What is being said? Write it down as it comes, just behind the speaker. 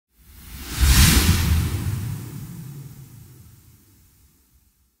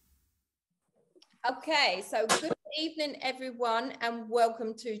Okay, so good evening, everyone, and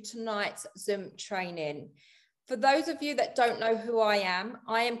welcome to tonight's Zoom training. For those of you that don't know who I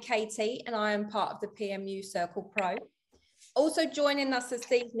am Katie, and I am part of the PMU Circle Pro. Also joining us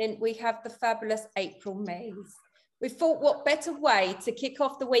this evening, we have the fabulous April Meese. We thought what better way to kick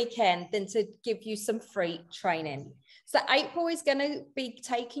off the weekend than to give you some free training. So April is going to be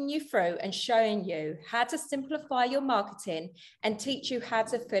taking you through and showing you how to simplify your marketing and teach you how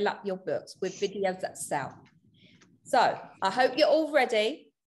to fill up your books with videos that sell. So I hope you're all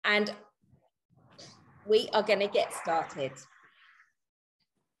ready and we are going to get started.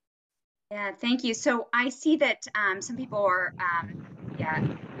 Yeah, thank you. So I see that some people are, we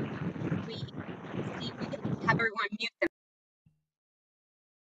can have everyone mute them.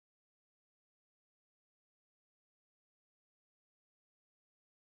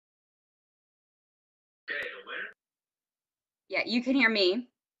 Yeah, you can hear me.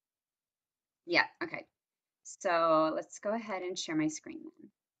 Yeah, okay. So let's go ahead and share my screen then.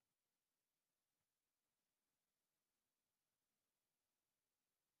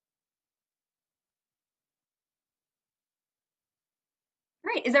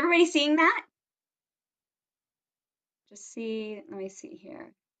 All right, is everybody seeing that? Just see, let me see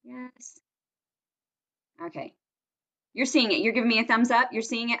here. Yes. Okay. You're seeing it. You're giving me a thumbs up. You're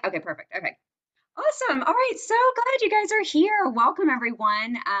seeing it? Okay, perfect. Okay. Awesome. All right, so glad you guys are here. Welcome,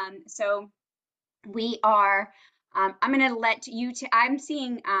 everyone. So we are, I'm going to let you, I'm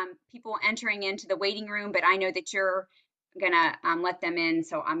seeing people entering into the waiting room, but I know that you're going to let them in,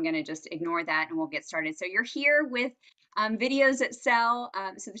 so I'm going to just ignore that and we'll get started. So you're here with videos that sell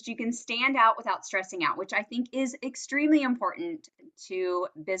so that you can stand out without stressing out, which I think is extremely important to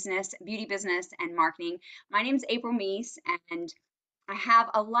business, beauty business, and marketing. My name is April Meese, and I have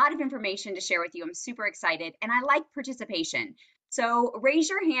a lot of information to share with you. I'm super excited, and I like participation. So raise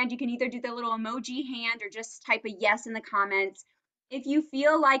your hand. You can either do the little emoji hand or just type a yes in the comments if you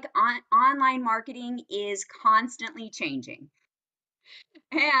feel like online marketing is constantly changing.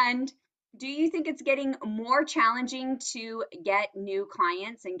 And do you think it's getting more challenging to get new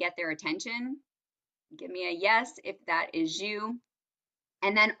clients and get their attention? Give me a yes if that is you.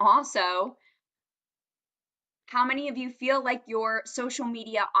 And then also, how many of you feel like your social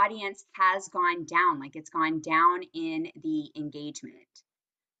media audience has gone down, like it's gone down in the engagement?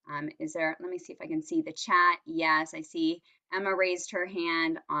 Is there, let me see if I can see the chat. Yes, I see Emma raised her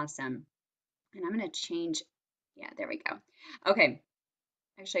hand. Awesome. And I'm going to change. Yeah, there we go. Okay.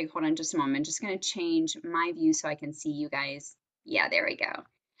 Actually, hold on just a moment. I'm just going to change my view so I can see you guys. Yeah, there we go.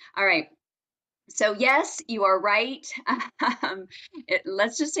 All right. So yes, you are right.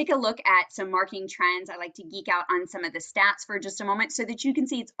 Let's just take a look at some marketing trends. I like to geek out on some of the stats for just a moment so that you can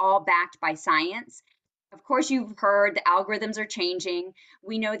see it's all backed by science. Of course, you've heard the algorithms are changing.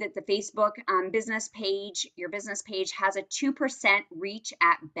 We know that the Facebook business page, your business page has a 2% reach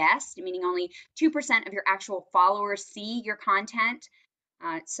at best, meaning only 2% of your actual followers see your content.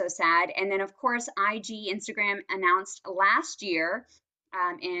 It's so sad. And then, of course, IG, Instagram announced last year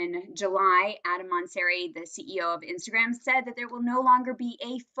in July, Adam Mosseri, the CEO of Instagram, said that there will no longer be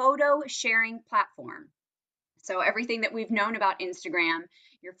a photo sharing platform. So everything that we've known about Instagram,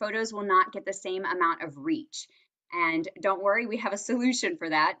 your photos will not get the same amount of reach. And don't worry, we have a solution for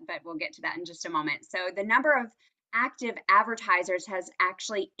that, but we'll get to that in just a moment. So the number of active advertisers has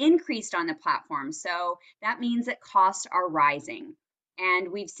actually increased on the platform. So that means that costs are rising.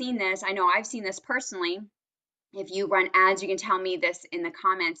 And we've seen this, I know I've seen this personally. If you run ads, you can tell me this in the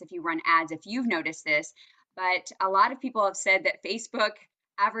comments if you run ads, if you've noticed this. But a lot of people have said that Facebook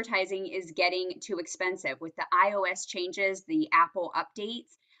advertising is getting too expensive with the iOS changes, the Apple updates.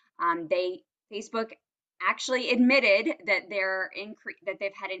 Facebook actually admitted that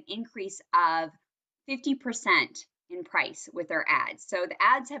they've had an increase of 50% in price with their ads. So the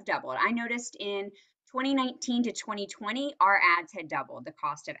ads have doubled. I noticed in 2019 to 2020, our ads had doubled the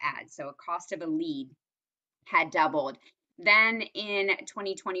cost of ads. So a cost of a lead had doubled. Then in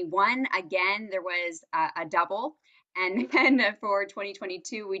 2021, again, there was a double. And then for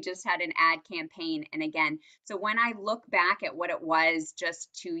 2022, we just had an ad campaign. And again, so when I look back at what it was just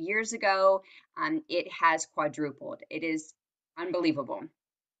 2 years ago, it has quadrupled. It is unbelievable.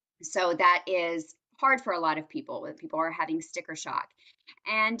 So that is hard for a lot of people. People are having sticker shock.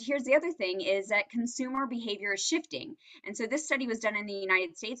 And here's the other thing is that consumer behavior is shifting. And so this study was done in the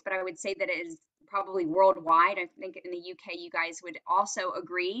United States, but I would say that it is probably worldwide. I think in the UK, you guys would also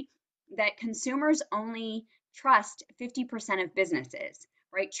agree that consumers only trust 50% of businesses,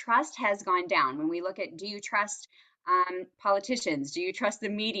 right? Trust has gone down. When we look at, do you trust politicians? Do you trust the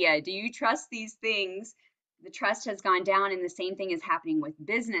media? Do you trust these things? The trust has gone down, and the same thing is happening with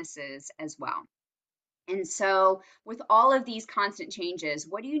businesses as well. And so with all of these constant changes,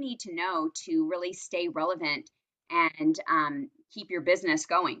 what do you need to know to really stay relevant and keep your business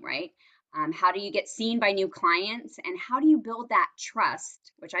going, right? How do you get seen by new clients, and how do you build that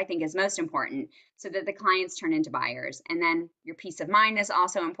trust, which I think is most important, so that the clients turn into buyers? And then your peace of mind is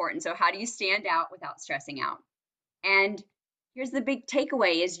also important. So how do you stand out without stressing out? And here's the big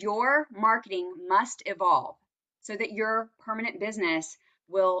takeaway is your marketing must evolve so that your permanent business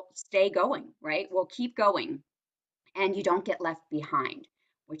will stay going, right? Will keep going and you don't get left behind,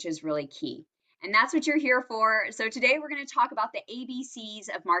 which is really key. And that's what you're here for. So today we're going to talk about the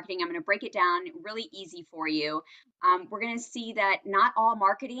ABCs of marketing. I'm going to break it down really easy for you. We're going to see that not all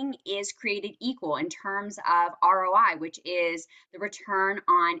marketing is created equal in terms of ROI, which is the return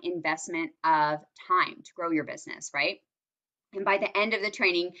on investment of time to grow your business, right? And by the end of the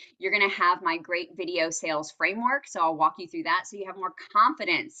training, you're going to have my great video sales framework. So I'll walk you through that so you have more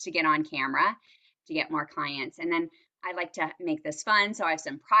confidence to get on camera to get more clients. And then I like to make this fun. So I have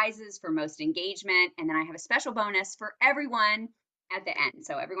some prizes for most engagement. And then I have a special bonus for everyone at the end.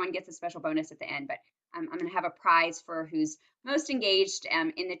 So everyone gets a special bonus at the end. But I'm going to have a prize for who's most engaged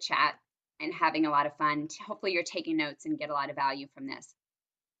in the chat and having a lot of fun. Hopefully you're taking notes and get a lot of value from this.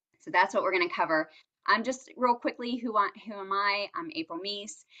 So that's what we're going to cover. Just real quickly, who am I? I'm April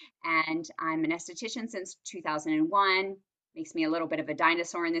Meese, and I'm an esthetician since 2001. Makes me a little bit of a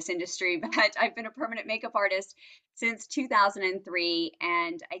dinosaur in this industry, but I've been a permanent makeup artist since 2003.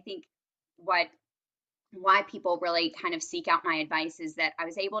 And I think why people really kind of seek out my advice is that I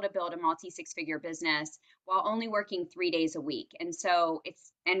was able to build a multi-six-figure business while only working 3 days a week. And so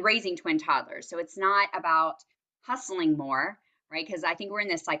and raising twin toddlers. So it's not about hustling more, right? Because I think we're in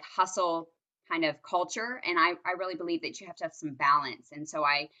this like hustle kind of culture. And I really believe that you have to have some balance. And so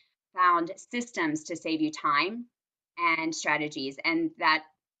I found systems to save you time and strategies. And that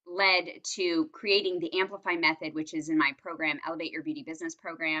led to creating the Amplify method, which is in my program, Elevate Your Beauty Business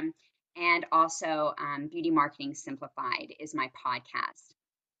program. And also Beauty Marketing Simplified is my podcast.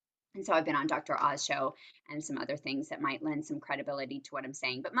 And so I've been on Dr. Oz show and some other things that might lend some credibility to what I'm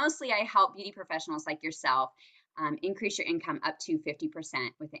saying. But mostly I help beauty professionals like yourself increase your income up to 50%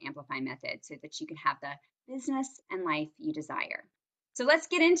 with the Amplify method so that you can have the business and life you desire. So let's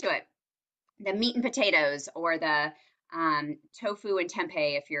get into it. The meat and potatoes, or the tofu and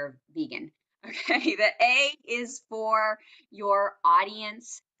tempeh if you're vegan. Okay, the A is for your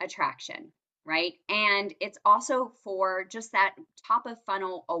audience attraction, right? And it's also for just that top of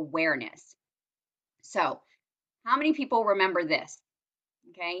funnel awareness. So, how many people remember this?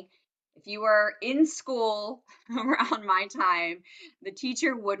 Okay, if you were in school around my time, the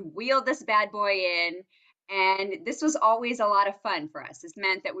teacher would wheel this bad boy in, and this was always a lot of fun for us. This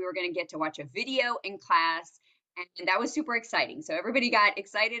meant that we were going to get to watch a video in class, and that was super exciting. So everybody got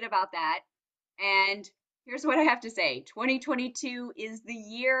excited about that. And here's what I have to say. 2022 is the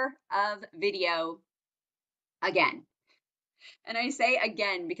year of video again. And I say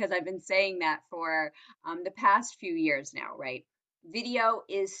again because I've been saying that for the past few years now, right? Video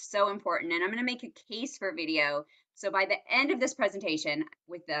is so important, and I'm going to make a case for video. So by the end of this presentation,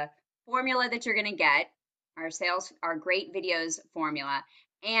 with the formula that you're going to get, our great videos formula,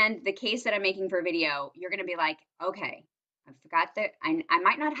 and the case that I'm making for video, you're going to be like, okay, I forgot that I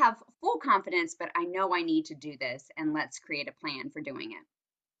might not have full confidence, but I know I need to do this, and let's create a plan for doing it.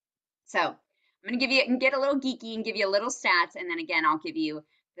 So I'm going to give you, and get a little geeky and give you a little stats, and then again, I'll give you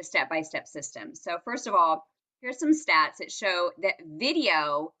the step-by-step system. So first of all, here's some stats that show that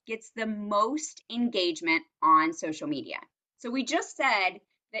video gets the most engagement on social media. So we just said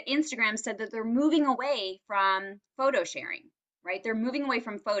that Instagram said that they're moving away from photo sharing, right? They're moving away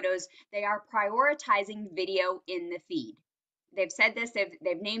from photos. They are prioritizing video in the feed. They've said this,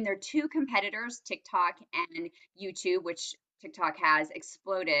 they've named their two competitors, TikTok and YouTube, which TikTok has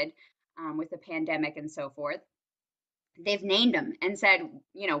exploded with the pandemic and so forth. They've named them and said,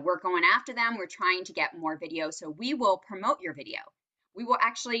 you know, we're going after them. We're trying to get more video. So we will promote your video. We will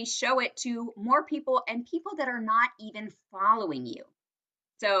actually show it to more people, and people that are not even following you.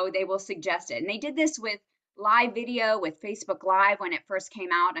 So they will suggest it. And they did this with live video with Facebook Live when it first came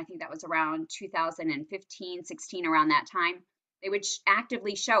out. I think that was around 2015, 16, around that time. They would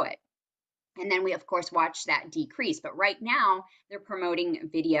actively show it. And then we, of course, watch that decrease. But right now, they're promoting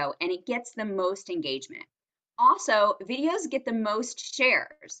video, and it gets the most engagement. Also, videos get the most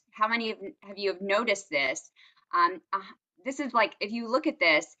shares. How many of you have noticed this? This is like, if you look at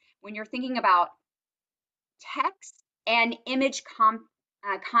this, when you're thinking about text and image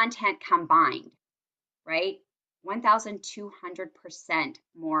content combined, right? 1,200%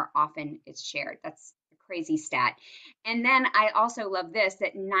 more often it's shared. That's a crazy stat. And then I also love this,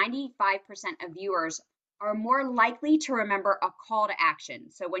 that 95% of viewers are more likely to remember a call to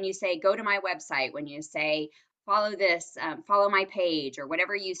action. So when you say, go to my website, when you say, follow this, follow my page, or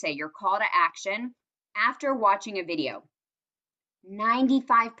whatever you say, your call to action after watching a video,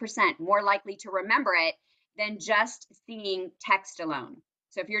 95% more likely to remember it than just seeing text alone.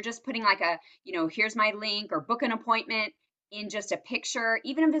 So if you're just putting like a, here's my link or book an appointment in just a picture,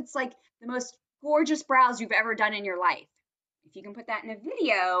 even if it's like the most gorgeous browse you've ever done in your life, if you can put that in a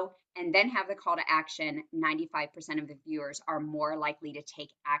video and then have the call to action, 95% of the viewers are more likely to take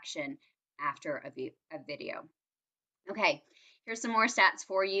action after a video. Okay, here's some more stats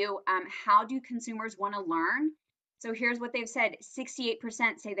for you. How do consumers want to learn? So here's what they've said.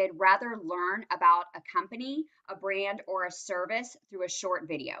 68% say they'd rather learn about a company, a brand, or a service through a short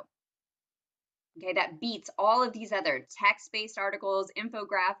video. Okay, that beats all of these other text-based articles,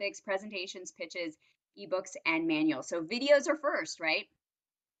 infographics, presentations, pitches, ebooks, and manuals. So videos are first, right?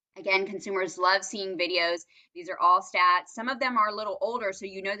 Again, consumers love seeing videos. These are all stats. Some of them are a little older, so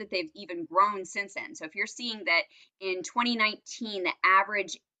you know that they've even grown since then. So if you're seeing that in 2019, the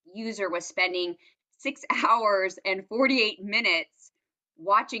average user was spending 6 hours and 48 minutes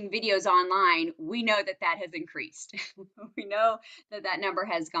watching videos online, we know that that has increased. We know that that number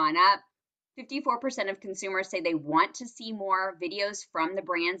has gone up. 54% of consumers say they want to see more videos from the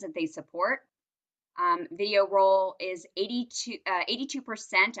brands that they support. Video role is 82%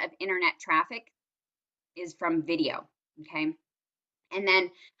 of internet traffic is from video. Okay. And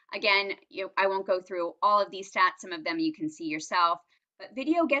then again, I won't go through all of these stats. Some of them you can see yourself, but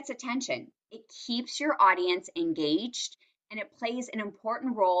video gets attention. It keeps your audience engaged and it plays an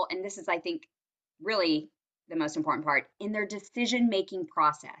important role. And this is, I think, really the most important part in their decision-making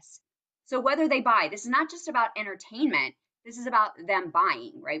process. So whether they buy, this is not just about entertainment. This is about them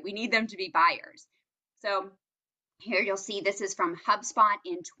buying, right? We need them to be buyers. So here you'll see this is from HubSpot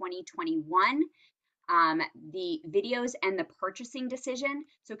in 2021, the videos and the purchasing decision.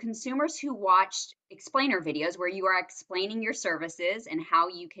 So consumers who watched explainer videos where you are explaining your services and how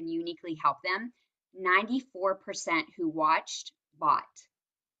you can uniquely help them, 94% who watched bought.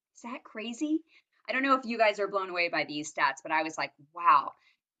 Is that crazy? I don't know if you guys are blown away by these stats, but I was like, wow.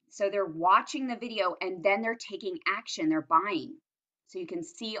 So they're watching the video and then they're taking action, they're buying. So you can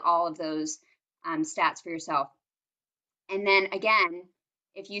see all of those stats for yourself. And then again,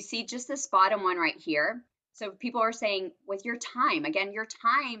 if you see just this bottom one right here, so people are saying with your time, again, your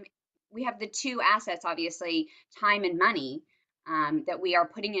time, we have the two assets, obviously, time and money that we are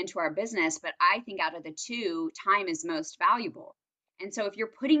putting into our business. But I think out of the two, time is most valuable. And so if you're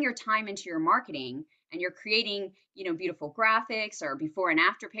putting your time into your marketing and you're creating, beautiful graphics or before and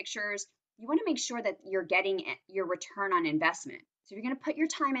after pictures, you want to make sure that you're getting your return on investment. So if you're going to put your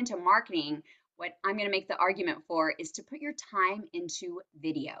time into marketing, what I'm going to make the argument for is to put your time into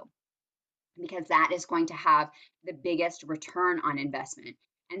video, because that is going to have the biggest return on investment.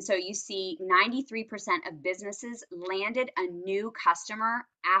 And so you see 93% of businesses landed a new customer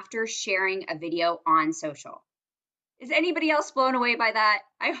after sharing a video on social. Is anybody else blown away by that?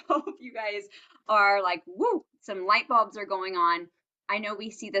 I hope you guys are like, woo, some light bulbs are going on. I know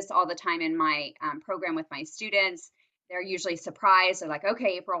we see this all the time in my program with my students. They're usually surprised. They're like,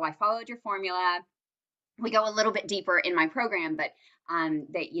 okay, April, I followed your formula. We go a little bit deeper in my program, but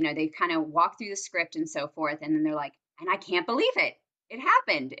they kind of walk through the script and so forth. And then they're like, and I can't believe it. It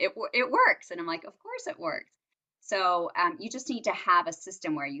happened. It works. And I'm like, of course it works. So you just need to have a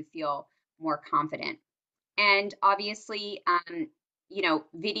system where you feel more confident. And obviously,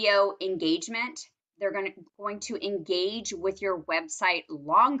 video engagement, they're going to engage with your website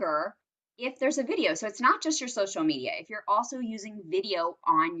longer if there's a video. So it's not just your social media. If you're also using video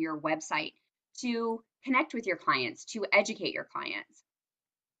on your website to connect with your clients, to educate your clients.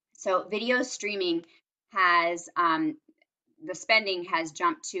 So video streaming has, the spending has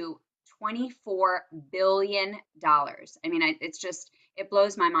jumped to $24 billion. I mean, it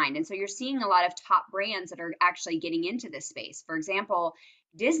blows my mind. And so you're seeing a lot of top brands that are actually getting into this space. For example,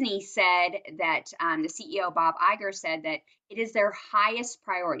 Disney said that the CEO, Bob Iger, said that it is their highest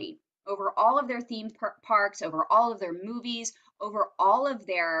priority over all of their theme parks, over all of their movies, over all of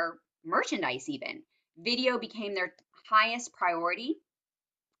their merchandise even. Video became their highest priority.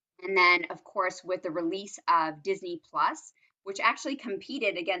 And then, of course, with the release of Disney Plus, which actually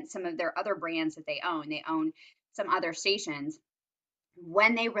competed against some of their other brands that they own some other stations.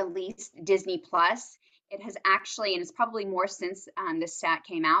 When they released Disney Plus, it has actually, and it's probably more since this stat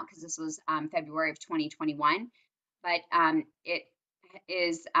came out, because this was February of 2021, but it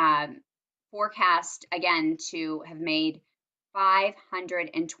is forecast again to have made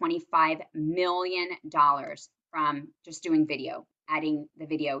 $525 million from just doing video, adding the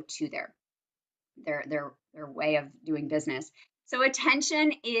video to there. their way of doing business. So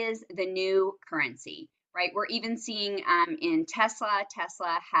attention is the new currency, right? We're even seeing in Tesla.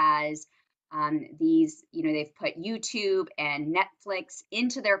 Tesla has these, they've put YouTube and Netflix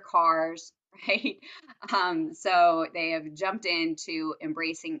into their cars, right? So they have jumped into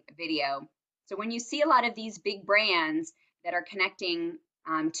embracing video. So when you see a lot of these big brands that are connecting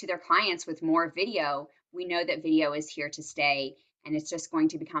to their clients with more video, we know that video is here to stay, and it's just going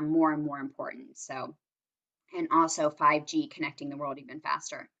to become more and more important. So, and also 5G connecting the world even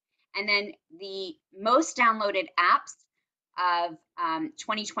faster. And then the most downloaded apps of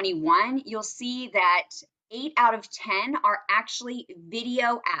 2021, you'll see that 8 out of 10 are actually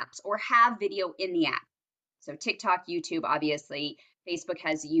video apps or have video in the app. So TikTok, YouTube, obviously, Facebook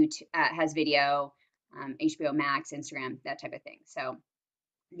has has video, HBO Max, Instagram, that type of thing. So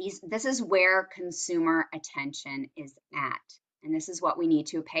this is where consumer attention is at, and this is what we need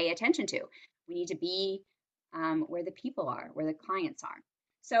to pay attention to. We need to be where the people are, where the clients are.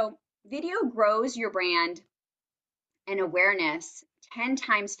 So video grows your brand and awareness 10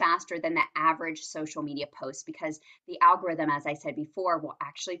 times faster than the average social media post, because the algorithm, as I said before, will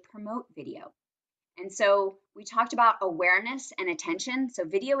actually promote video. And so we talked about awareness and attention. So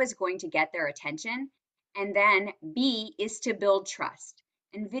video is going to get their attention. And then B is to build trust.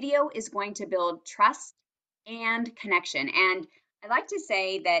 And video is going to build trust and connection. And I like to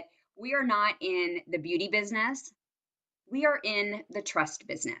say that we are not in the beauty business. We are in the trust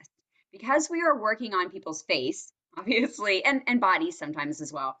business, because we are working on people's face, obviously, and bodies sometimes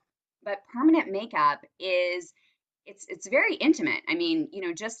as well. But permanent makeup it's very intimate. I mean,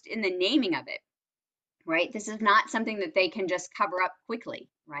 just in the naming of it, right? This is not something that they can just cover up quickly,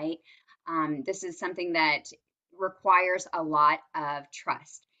 right? This is something that requires a lot of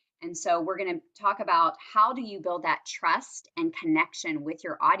trust. And so we're going to talk about how do you build that trust and connection with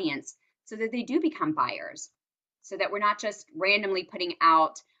your audience so that they do become buyers, so that we're not just randomly putting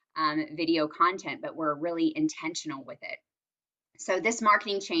out video content, but we're really intentional with it. So this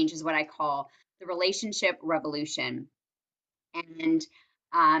marketing change is what I call the relationship revolution. And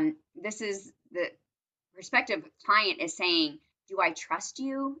this is the prospective client is saying, do I trust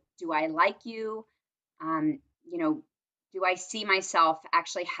you? Do I like you? Do I see myself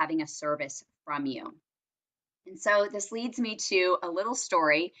actually having a service from you? And so this leads me to a little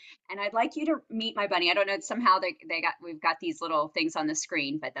story, and I'd like you to meet my bunny. I don't know, somehow we've got these little things on the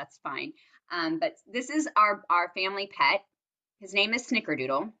screen, but that's fine. But this is our family pet. His name is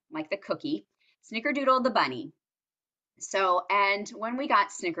Snickerdoodle, like the cookie. Snickerdoodle the bunny. So, and when we got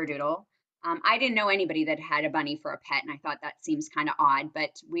Snickerdoodle, I didn't know anybody that had a bunny for a pet, and I thought that seems kind of odd,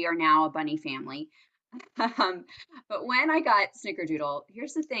 but we are now a bunny family. But when I got Snickerdoodle,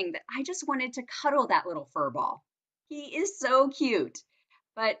 here's the thing, that I just wanted to cuddle that little fur ball. He is so cute.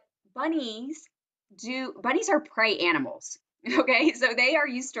 But bunnies are prey animals. Okay, so they are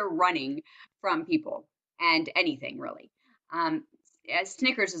used to running from people and anything really.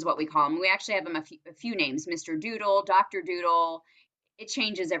 Snickers is what we call them. We actually have them a few names: Mr. Doodle, Dr. Doodle. It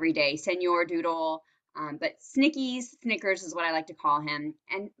changes every day. Senor Doodle. But Snickers is what I like to call him.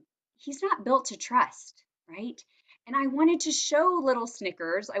 And he's not built to trust, right? And I wanted to show little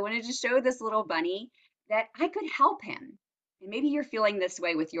Snickers, I wanted to show this little bunny that I could help him. And maybe you're feeling this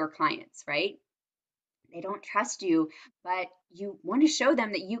way with your clients, right? They don't trust you, but you want to show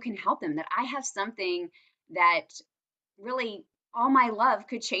them that you can help them, that I have something that really all my love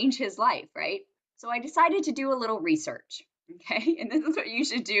could change his life, right? So I decided to do a little research. Okay, and this is what you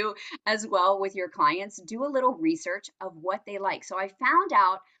should do as well with your clients. Do a little research of what they like. So I found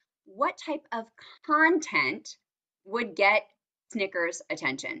out what type of content would get Snickers'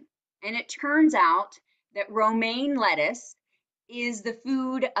 attention. And it turns out that romaine lettuce is the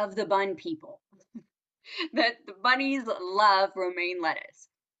food of the bun people, that the bunnies love romaine lettuce.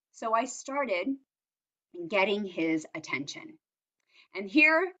 So I started getting his attention. And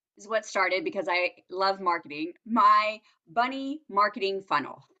here is what started, because I love marketing, my bunny marketing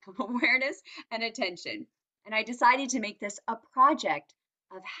funnel: awareness and attention. And I decided to make this a project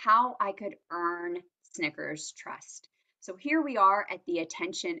of how I could earn Snickers' trust. So here we are at the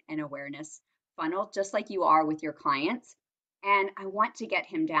attention and awareness funnel, just like you are with your clients. And I want to get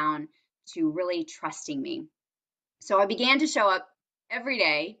him down to really trusting me. So I began to show up every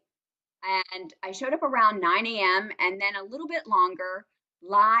day, and I showed up around 9 a.m. and then a little bit longer,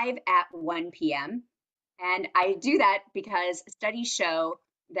 live at 1 p.m. And I do that because studies show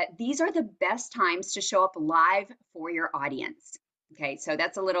that these are the best times to show up live for your audience. Okay, so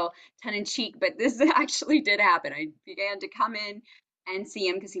that's a little tongue in cheek, but this actually did happen. I began to come in and see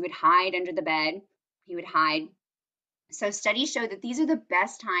him because he would hide under the bed. He would hide. So studies show that these are the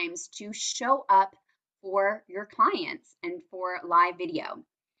best times to show up for your clients and for live video.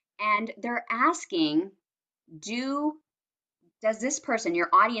 And they're asking, does this person, your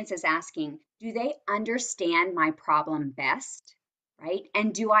audience is asking, do they understand my problem best, right?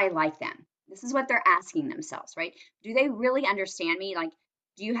 And do I like them? This is what they're asking themselves, right? Do they really understand me? Like,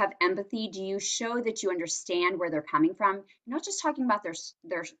 do you have empathy? Do you show that you understand where they're coming from? You're not just talking about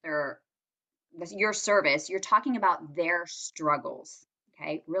your service, you're talking about their struggles,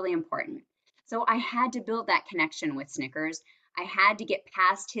 okay? Really important. So I had to build that connection with Snickers. I had to get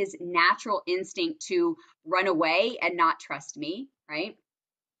past his natural instinct to run away and not trust me, right?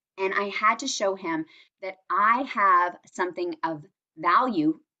 And I had to show him that I have something of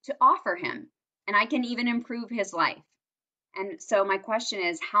value to offer him and I can even improve his life. And so my question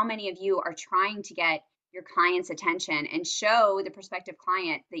is, how many of you are trying to get your client's attention and show the prospective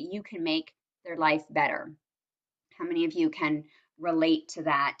client that you can make their life better? How many of you can relate to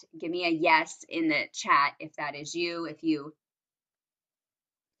that? Give me a yes in the chat if that is you, if you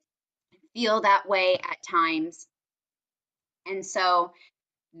feel that way at times. And so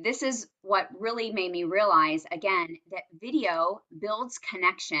this is what really made me realize again that video builds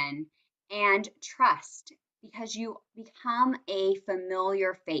connection and trust because you become a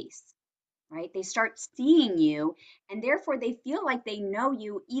familiar face, right? They start seeing you and therefore they feel like they know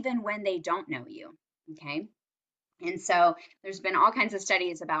you even when they don't know you, okay? And so there's been all kinds of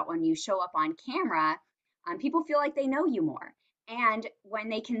studies about when you show up on camera, people feel like they know you more. And when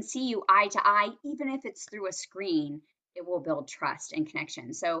they can see you eye to eye, even if it's through a screen, it will build trust and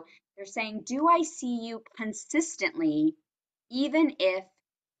connection. So they're saying, do I see you consistently, even if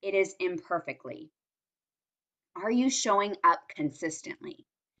it is imperfectly? Are you showing up consistently?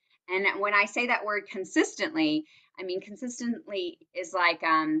 And when I say that word consistently, I mean consistently is like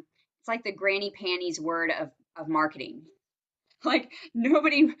it's like the granny panties word of marketing. Like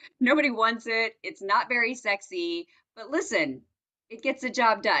nobody wants it. It's not very sexy, but listen, it gets the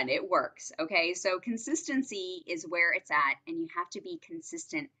job done. It works, okay? So consistency is where it's at and you have to be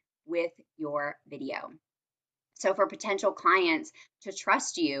consistent with your video. So for potential clients to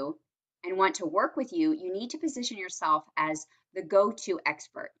trust you and want to work with you, you need to position yourself as the go-to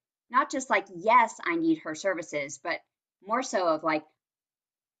expert. Not just like, yes, I need her services, but more so of like,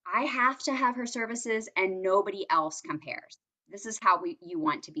 I have to have her services and nobody else compares. This is how you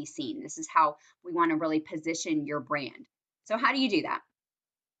want to be seen. This is how we want to really position your brand. So how do you do that?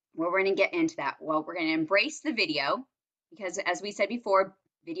 Well, we're going to get into that. Well, we're going to embrace the video because as we said before,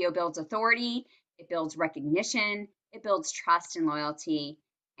 video builds authority, it builds recognition, it builds trust and loyalty,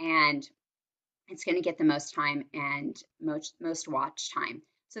 and it's going to get the most time and most watch time.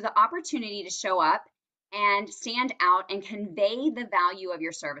 So the opportunity to show up and stand out and convey the value of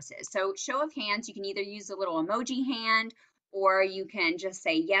your services. So show of hands, you can either use a little emoji hand or you can just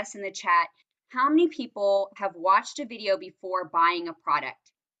say yes in the chat. How many people have watched a video before buying a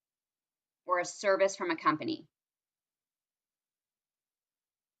product or a service from a company?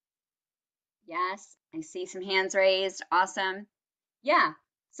 Yes, I see some hands raised. Awesome. Yeah.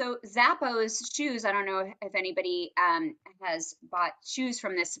 So Zappos shoes, I don't know if anybody has bought shoes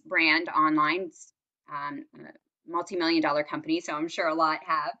from this brand online. It's a multi-million dollar company, so I'm sure a lot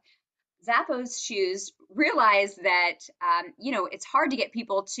have. Zappos shoes realize that, it's hard to get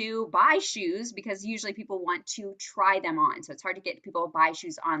people to buy shoes because usually people want to try them on. So it's hard to get people to buy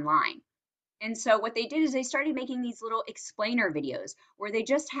shoes online. And so what they did is they started making these little explainer videos where they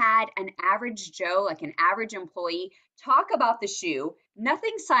just had an average Joe, like an average employee, talk about the shoe,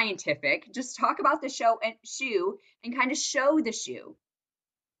 nothing scientific, just talk about the shoe and kind of show the shoe,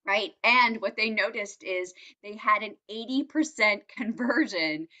 right? And what they noticed is they had an 80%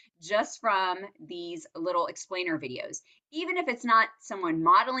 conversion just from these little explainer videos. Even if it's not someone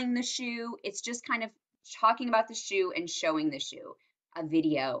modeling the shoe, it's just kind of talking about the shoe and showing the shoe, a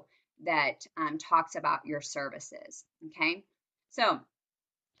video that talks about your services, okay? So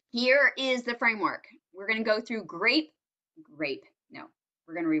here is the framework. We're gonna go through no,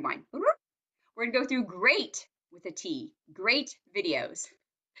 we're gonna rewind. We're gonna go through great with a T, great videos.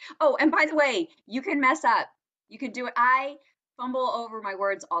 Oh, and by the way, you can mess up. You can do it. I fumble over my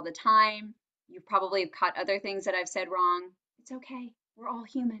words all the time. You probably have caught other things that I've said wrong. It's okay. We're all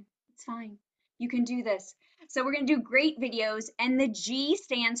human. It's fine. You can do this. So we're going to do great videos, and the G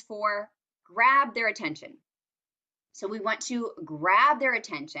stands for grab their attention. So we want to grab their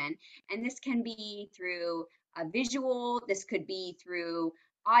attention, and this can be through a visual, this could be through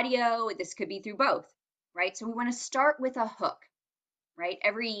audio, this could be through both, right? So we want to start with a hook, right?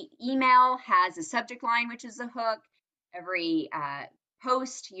 Every email has a subject line, which is a hook. Every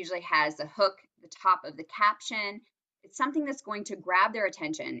post usually has a hook, the top of the caption. It's something that's going to grab their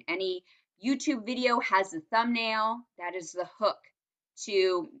attention. Any YouTube video has the thumbnail. That is the hook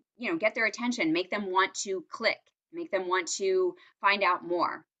to, get their attention, make them want to click, make them want to find out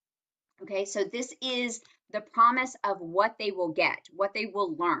more. Okay, so this is the promise of what they will get, what they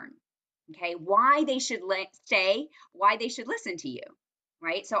will learn. Okay, why they should stay, why they should listen to you,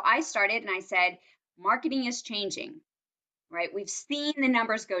 right? So I started and I said, marketing is changing, right? We've seen the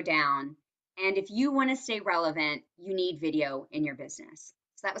numbers go down. And if you want to stay relevant, you need video in your business.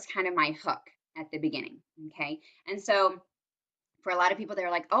 So that was kind of my hook at the beginning. Okay, and so for a lot of people,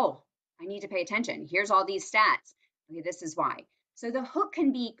 they're like, oh, I need to pay attention. Here's all these stats. Okay, this is why. So the hook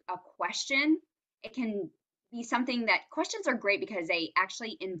can be a question. It can be something that questions are great because they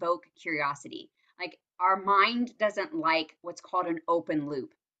actually invoke curiosity. Like our mind doesn't like what's called an open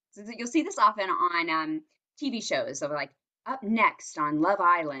loop. So you'll see this often on TV shows of like up next on Love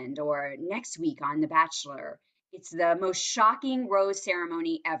Island or next week on The Bachelor. It's the most shocking rose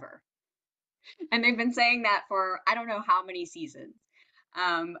ceremony ever. And they've been saying that for I don't know how many seasons.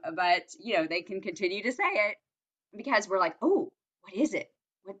 But they can continue to say it because we're like, oh, what is it?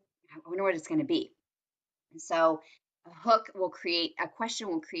 What I wonder what it's going to be. And so a question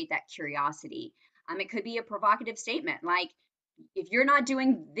will create that curiosity. It could be a provocative statement like, if you're not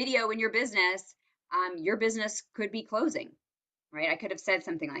doing video in your business could be closing, right? I could have said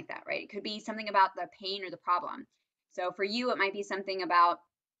something like that, right? It could be something about the pain or the problem. So for you, it might be something about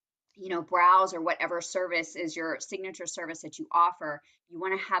browse or whatever service is your signature service that you offer. You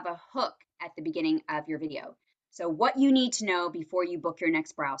want to have a hook at the beginning of your video. So what you need to know before you book your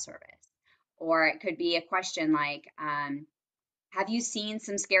next brow service. Or it could be a question like, have you seen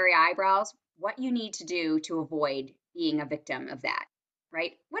some scary eyebrows? What you need to do to avoid being a victim of that,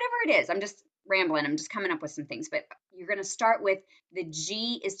 right? Whatever it is, I'm just rambling. I'm just coming up with some things, but you're going to start with the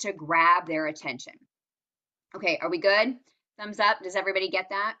G is to grab their attention. Okay, are we good? Thumbs up. Does everybody get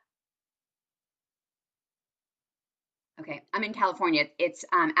that? Okay, I'm in California. It's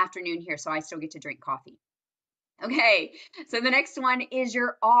afternoon here, so I still get to drink coffee. Okay, so the next one is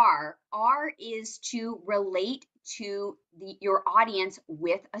your R. R is to relate to your audience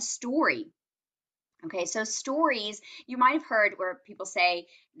with a story. Okay, so stories, you might have heard where people say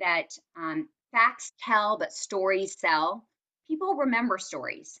that facts tell, but stories sell. People remember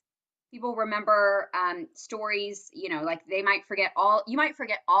stories. People remember stories, like you might forget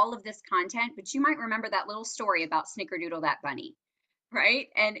all of this content, but you might remember that little story about Snickerdoodle that bunny, right?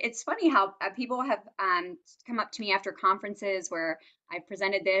 And it's funny how people have come up to me after conferences where I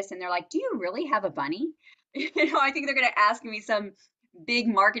presented this and they're like, do you really have a bunny? I think they're going to ask me some big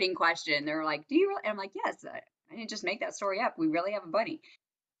marketing question. They're like, do you really? And I'm like, yes, I didn't just make that story up. We really have a bunny.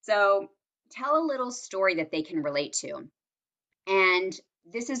 So tell a little story that they can relate to. And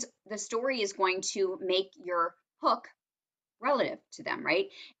the story is going to make your hook relative to them, right?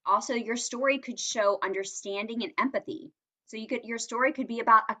 Also, your story could show understanding and empathy. So your story could be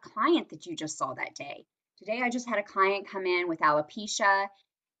about a client that you just saw that day. Today, I just had a client come in with alopecia,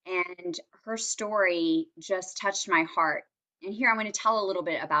 and her story just touched my heart. And here I'm going to tell a little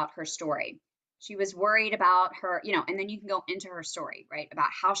bit about her story. She was worried about her, and then you can go into her story, right? About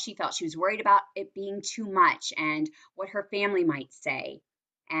how she felt. She was worried about it being too much and what her family might say.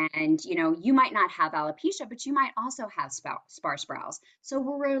 And, you might not have alopecia, but you might also have sparse brows. So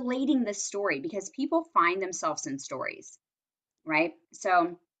we're relating this story because people find themselves in stories, right?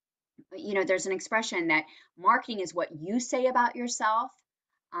 So, there's an expression that marketing is what you say about yourself,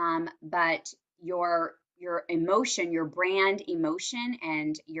 but your emotion, your brand emotion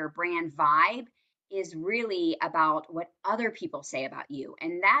and your brand vibe is really about what other people say about you.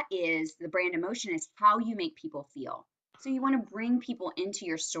 And that is the brand emotion is how you make people feel. So you want to bring people into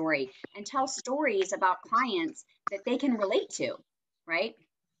your story and tell stories about clients that they can relate to, right?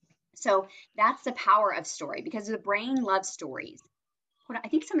 So that's the power of story because the brain loves stories. I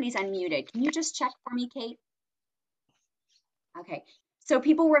think somebody's unmuted. Can you just check for me, Kate? Okay. So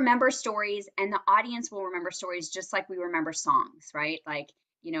people remember stories and the audience will remember stories just like we remember songs, right? Like,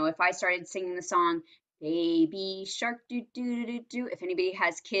 if I started singing the song, Baby Shark, do, do, do, do, do, if anybody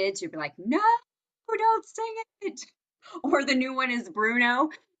has kids, you'd be like, no, don't sing it. Or the new one is Bruno,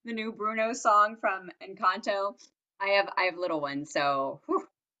 the new Bruno song from Encanto. I have little ones, so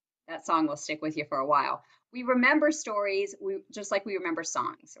that song will stick with you for a while. We remember stories just like we remember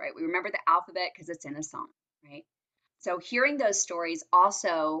songs, right? We remember the alphabet because it's in a song, right? So hearing those stories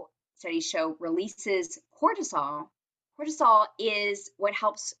also, studies show, releases cortisol. Cortisol is what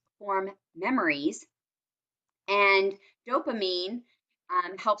helps form memories, and dopamine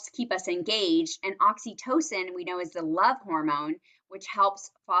helps keep us engaged, and oxytocin we know is the love hormone, which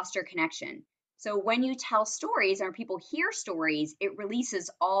helps foster connection. So when you tell stories or people hear stories, it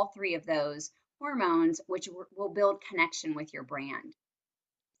releases all three of those hormones, which will build connection with your brand.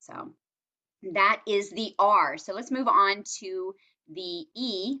 So that is the R. So let's move on to the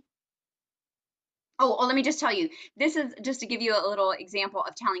E. Oh, let me just tell you, this is just to give you a little example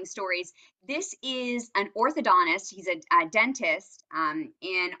of telling stories. This is an orthodontist. He's a dentist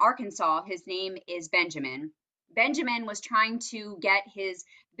in Arkansas. His name is Benjamin. Benjamin was trying to get his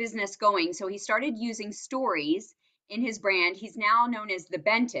business going, so he started using stories in his brand. He's now known as the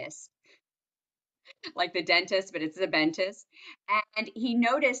Bentist, like the dentist, but it's the Bentist. And he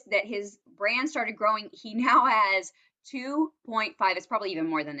noticed that his brand started growing. He now has 2.5, it's probably even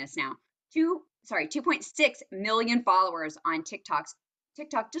more than this now. 2.6 million followers on TikTok,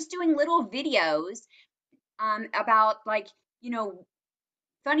 just doing little videos about like,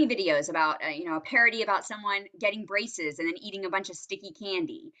 funny videos about, a parody about someone getting braces and then eating a bunch of sticky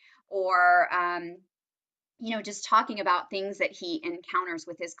candy, or, just talking about things that he encounters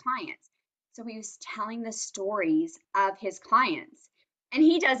with his clients. So he was telling the stories of his clients, and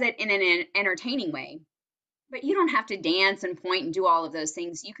he does it in an entertaining way. But you don't have to dance and point and do all of those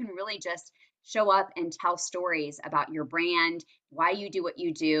things. You can really just show up and tell stories about your brand, why you do what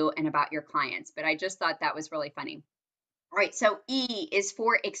you do, and about your clients. But I just thought that was really funny. All right, so E is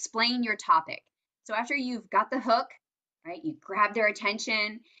for explain your topic. So after you've got the hook, right, you grab their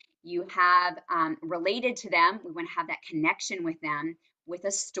attention, you have related to them, we want to have that connection with them with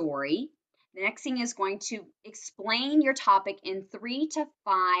a story. The next thing is going to explain your topic in 3 to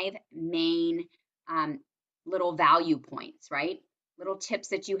 5 main little value points, right? Little tips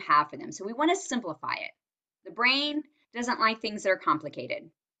that you have for them. So we want to simplify it. The brain doesn't like things that are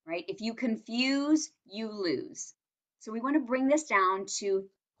complicated, right? If you confuse, you lose. So we want to bring this down to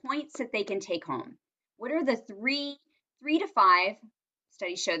points that they can take home. What are the three to five?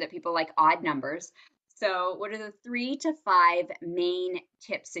 Studies show that people like odd numbers. So what are the 3 to 5 main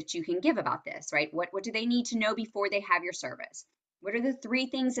tips that you can give about this, right? What do they need to know before they have your service? What are the 3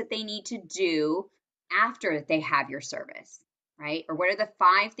 things that they need to do after they have your service, right? Or what are the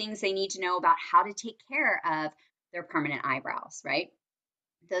 5 things they need to know about how to take care of their permanent eyebrows, right?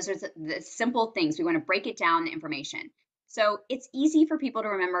 Those are the simple things. We want to break it down, the information. So it's easy for people to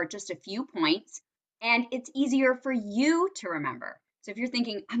remember just a few points, and it's easier for you to remember. So if you're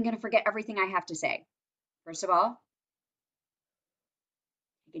thinking, I'm going to forget everything I have to say, first of all,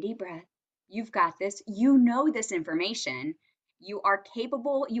 take a deep breath. You've got this. You know this information. You are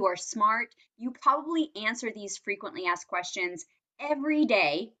capable. You are smart. You probably answer these frequently asked questions every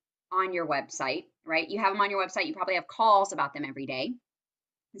day on your website, right? You have them on your website. You probably have calls about them every day.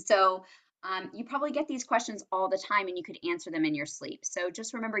 So you probably get these questions all the time, and you could answer them in your sleep. So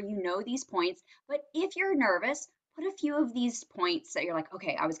just remember, you know these points, but if you're nervous, put a few of these points that you're like,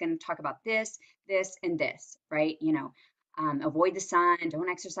 okay, I was going to talk about this, this, and this, right? Avoid the sun, don't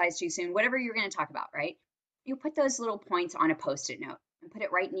exercise too soon, whatever you're going to talk about, right? You put those little points on a Post-it note and put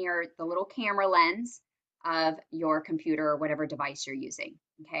it right near the little camera lens of your computer or whatever device you're using,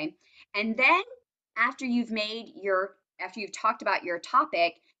 okay? And then after you've talked about your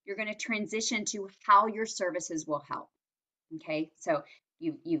topic, you're going to transition to how your services will help. Okay, so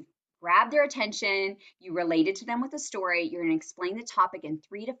you've grabbed their attention, you related to them with a story, you're going to explain the topic in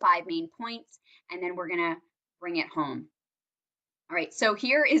 3 to 5 main points, and then we're going to bring it home. All right, so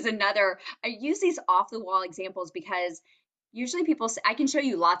here is another, I use these off the wall examples because usually people say, I can show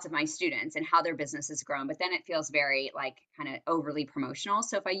you lots of my students and how their business has grown, but then it feels very like kind of overly promotional.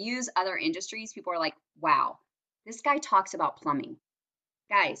 So if I use other industries, people are like, wow, this guy talks about plumbing.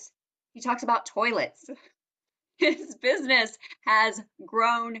 Guys, he talks about toilets. His business has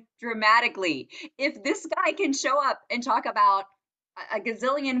grown dramatically. If this guy can show up and talk about a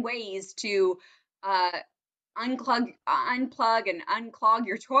gazillion ways to unplug and unclog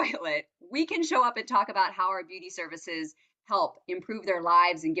your toilet, we can show up and talk about how our beauty services help improve their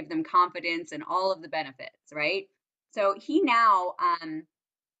lives and give them confidence and all of the benefits, right? So he now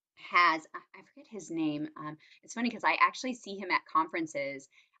has, I forget his name. It's funny because I actually see him at conferences.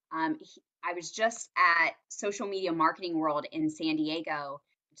 I was just at Social Media Marketing World in San Diego.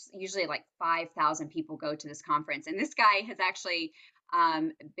 Usually like 5,000 people go to this conference. And this guy has actually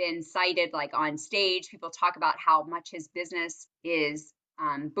been cited like on stage. People talk about how much his business is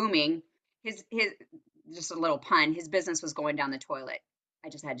booming. His just a little pun, his business was going down the toilet. I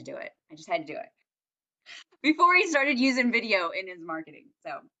just had to do it. I just had to do it before he started using video in his marketing.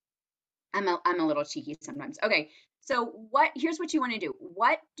 So I'm a little cheeky sometimes. Okay, so here's what you want to do.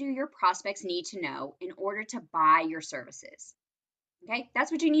 What do your prospects need to know in order to buy your services? Okay, that's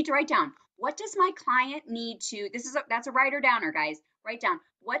what you need to write down. What does my client need to, that's a writer downer, guys. Write down,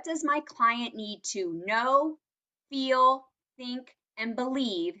 What does my client need to know, feel, think, and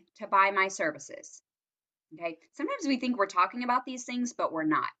believe to buy my services? Okay. Sometimes we think we're talking about these things, but we're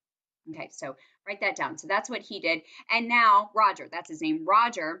not. Okay. So write that down. So that's what he did. And now Roger, that's his name,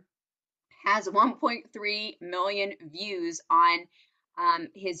 Roger, has 1.3 million views on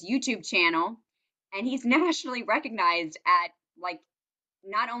his YouTube channel. And he's nationally recognized at like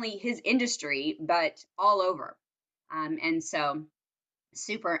not only his industry, but all over. And so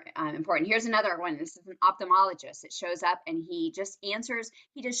super important. Here's another one. This is an ophthalmologist. It shows up and he just answers,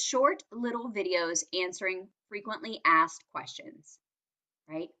 he does short little videos answering frequently asked questions,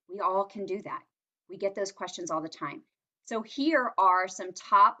 right? We all can do that. We get those questions all the time. So here are some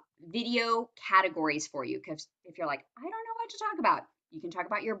top video categories for you. Because if you're like, I don't know what to talk about, you can talk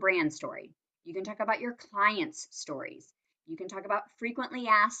about your brand story. You can talk about your clients' stories. You can talk about frequently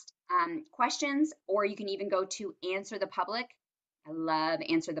asked questions, or you can even go to answer the public. I love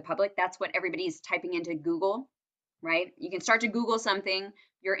answer the public. That's what everybody's typing into Google, right? You can start to Google something,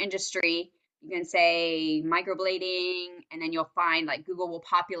 your industry. You can say microblading, and then you'll find like Google will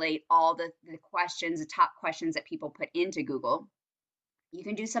populate all the questions, the top questions that people put into Google. You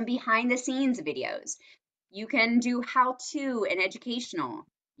can do some behind the scenes videos. You can do how to and educational.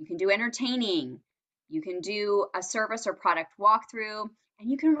 You can do entertaining. You can do a service or product walkthrough. And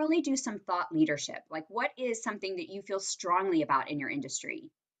you can really do some thought leadership. Like, what is something that you feel strongly about in your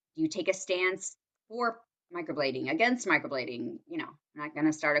industry? Do you take a stance for microblading, against microblading? You know, I'm not going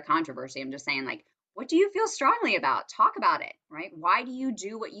to start a controversy. I'm just saying, like, what do you feel strongly about? Talk about it, right? Why do you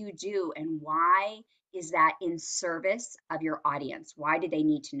do what you do? And why is that in service of your audience? Why do they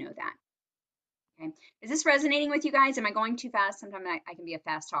need to know that? Okay. Is this resonating with you guys? Am I going too fast? Sometimes I can be a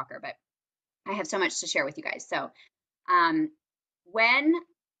fast talker, but I have so much to share with you guys. So when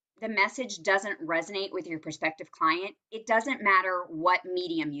the message doesn't resonate with your prospective client, it doesn't matter what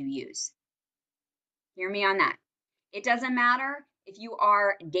medium you use. Hear me on that. It doesn't matter if you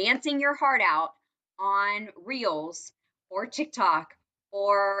are dancing your heart out on Reels or TikTok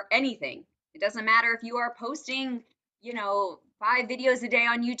or anything. It doesn't matter if you are posting, 5 videos a day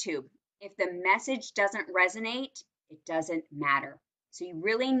on YouTube. If the message doesn't resonate, it doesn't matter. So you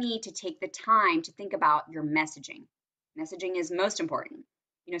really need to take the time to think about your messaging. Messaging is most important.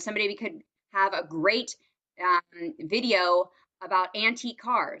 Somebody could have a great video about antique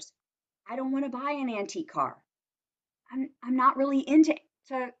cars. I don't want to buy an antique car. I'm not really into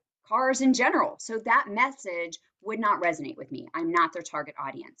cars in general. So that message would not resonate with me. I'm not their target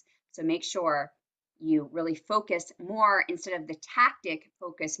audience. So make sure you really focus more, instead of the tactic,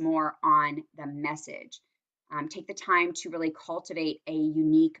 focus more on the message. Take the time to really cultivate a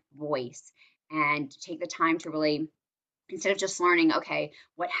unique voice, and take the time to really, instead of just learning, okay,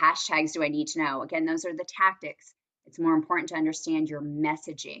 what hashtags do I need to know? Again, those are the tactics. It's more important to understand your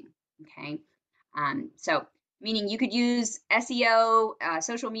messaging, okay? So meaning you could use SEO,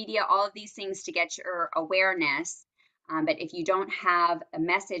 social media, all of these things to get your awareness. But if you don't have a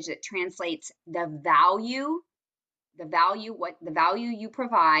message that translates the value you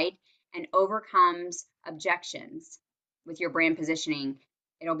provide and overcomes objections with your brand positioning,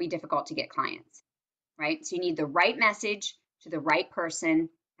 it'll be difficult to get clients, right? So you need the right message to the right person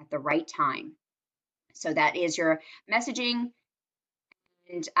at the right time. So that is your messaging.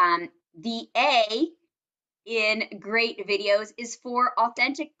 And the A in great videos is for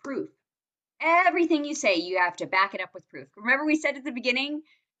authentic proof. Everything you say, you have to back it up with proof. Remember, we said at the beginning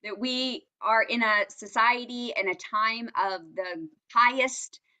that we are in a society and a time of the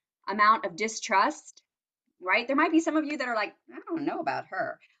highest amount of distrust, right? There might be some of you that are like, I don't know about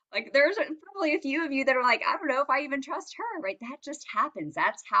her. Like, there's probably a few of you that are like, I don't know if I even trust her, right? That just happens.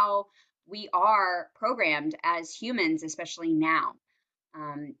 That's how we are programmed as humans, especially now,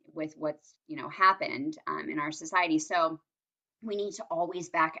 with what's happened in our society. So we need to always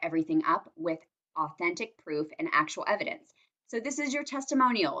back everything up with authentic proof and actual evidence. So this is your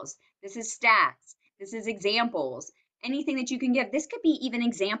testimonials, this is stats, this is examples, anything that you can give. This could be even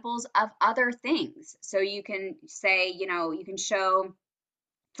examples of other things. So you can say, you can show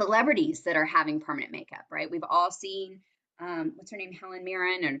celebrities that are having permanent makeup, right? We've all seen, what's her name, Helen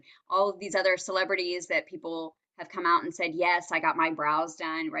Mirren, and all of these other celebrities that people have come out and said, yes, I got my brows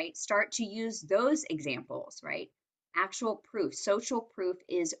done, right? Start to use those examples, right? Actual proof, social proof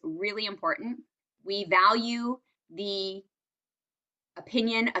is really important. We value the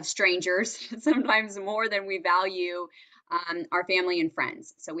opinion of strangers sometimes more than we value our family and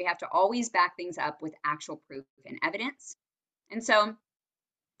friends. So we have to always back things up with actual proof and evidence. And so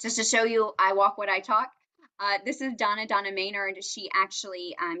just to show you, I walk what I talk. This is Donna Maynard. She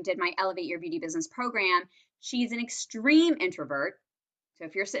actually did my Elevate Your Beauty Business program. She's an extreme introvert. So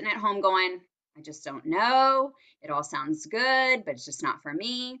if you're sitting at home going, I just don't know, it all sounds good, but it's just not for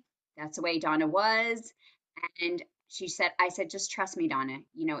me. That's the way Donna was. And I said, just trust me, Donna.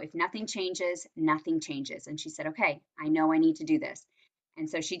 You know, if nothing changes, nothing changes. And she said, okay, I know I need to do this. And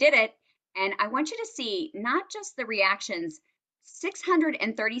so she did it. And I want you to see not just the reactions,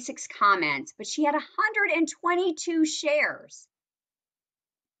 636 comments, but she had 122 shares.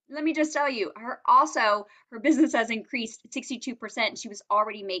 Let me just tell you, her business has increased 62%. She was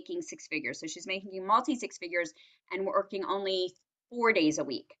already making six figures. So she's making multi six figures and working only 4 days a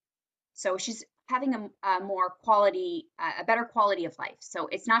week. So she's having a better quality of life. So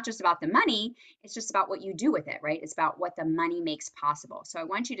it's not just about the money, it's just about what you do with it, right? It's about what the money makes possible. So I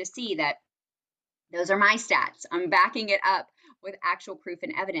want you to see that those are my stats. I'm backing it up with actual proof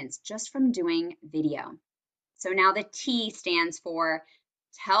and evidence just from doing video. So now the T stands for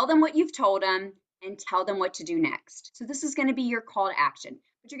tell them what you've told them and tell them what to do next. So this is going to be your call to action,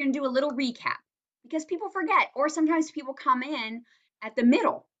 but you're going to do a little recap because people forget, or sometimes people come in at the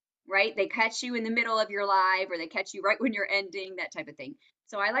middle, right? They catch you in the middle of your live, or they catch you right when you're ending, that type of thing.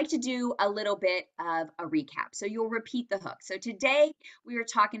 So I like to do a little bit of a recap. So you'll repeat the hook. So today we were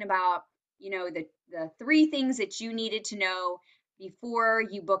talking about, the 3 things that you needed to know before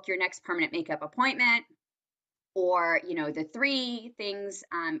you book your next permanent makeup appointment, or the 3 things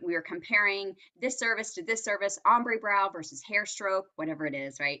we were comparing this service to this service, ombre brow versus hair stroke, whatever it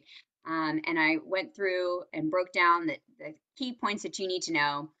is, right? And I went through and broke down the key points that you need to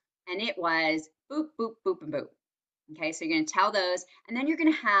know, and it was boop, boop, boop, and boop. Okay, so you're going to tell those, and then you're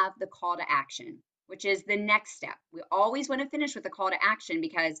going to have the call to action, which is the next step. We always want to finish with the call to action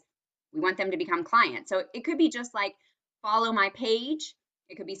because we want them to become clients. So it could be just like follow my page.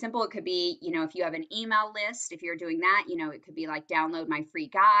 It could be simple. It could be, if you have an email list, if you're doing that, it could be like download my free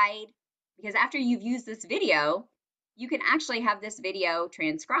guide. Because after you've used this video, you can actually have this video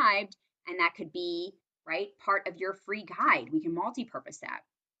transcribed, and that could be, right, part of your free guide. We can multi-purpose that.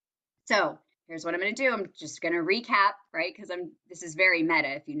 So here's what I'm going to do. I'm just going to recap, right? Because this is very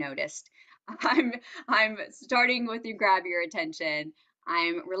meta, if you noticed. I'm starting with you, grab your attention.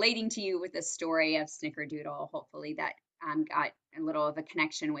 I'm relating to you with the story of Snickerdoodle. Hopefully that got a little of a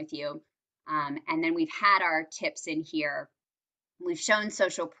connection with you. And then we've had our tips in here. We've shown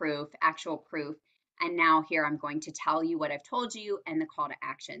social proof, actual proof. And now here I'm going to tell you what I've told you and the call to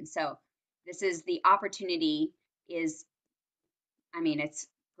action. So this is the opportunity is, it's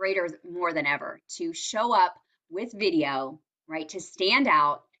greater more than ever to show up with video, right? To stand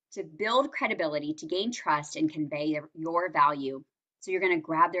out, to build credibility, to gain trust and convey your value. So you're going to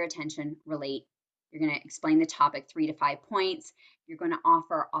grab their attention, relate. You're going to explain the topic 3 to 5 points. You're going to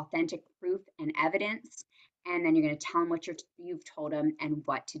offer authentic proof and evidence. And then you're going to tell them what you've told them and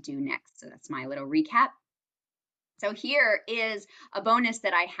what to do next. So that's my little recap. So here is a bonus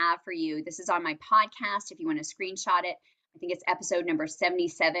that I have for you. This is on my podcast. If you want to screenshot it, I think it's episode number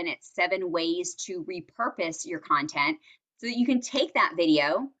 77. It's 7 ways to repurpose your content so that you can take that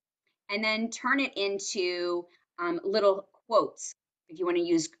video and then turn it into little quotes. If you want to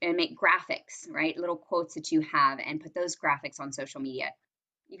use and make graphics, right? Little quotes that you have and put those graphics on social media.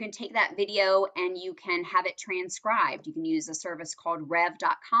 You can take that video and you can have it transcribed. You can use a service called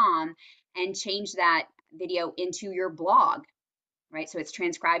rev.com and change that video into your blog, right? So it's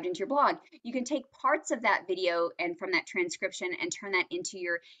transcribed into your blog. You can take parts of that video and from that transcription and turn that into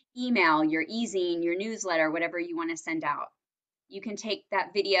your email, your e-zine, your newsletter, whatever you want to send out. You can take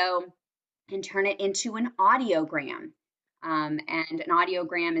that video and turn it into an audiogram. And an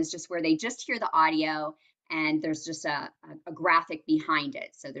audiogram is just where they just hear the audio and there's just a graphic behind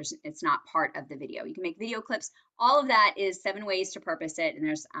it. So it's not part of the video. You can make video clips. All of that is 7 ways to purpose it. And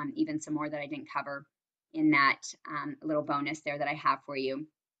there's even some more that I didn't cover in that little bonus there that I have for you.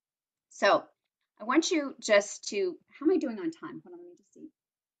 So I want you just to, how am I doing on time? Hold on, let me just see.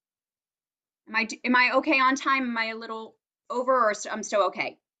 Am I okay on time? Am I a little over, or I'm still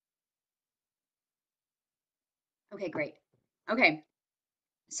okay? Okay, great. Okay.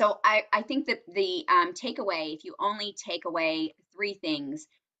 So I think that the takeaway, if you only take away 3 things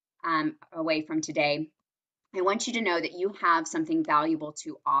away from today, I want you to know that you have something valuable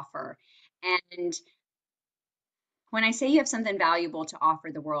to offer. And when I say you have something valuable to offer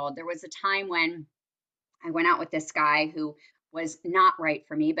the world, there was a time when I went out with this guy who was not right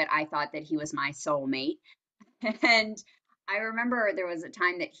for me, but I thought that he was my soulmate. And I remember there was a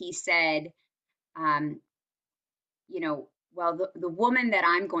time that he said, well, the woman that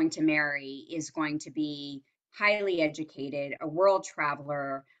I'm going to marry is going to be highly educated, a world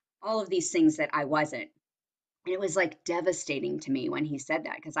traveler, all of these things that I wasn't. And it was like devastating to me when he said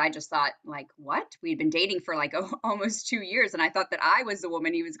that, because I just thought, like, what? We'd been dating for like almost 2 years, and I thought that I was the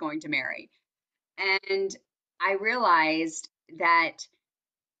woman he was going to marry. And I realized that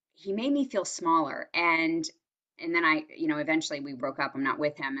he made me feel smaller. And then I, eventually we broke up. I'm not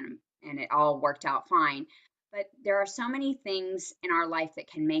with him, and it all worked out fine. But there are so many things in our life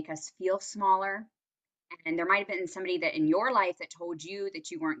that can make us feel smaller. And there might have been somebody that in your life that told you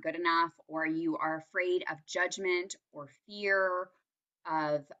that you weren't good enough, or you are afraid of judgment or fear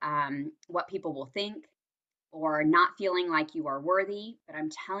of what people will think, or not feeling like you are worthy. But I'm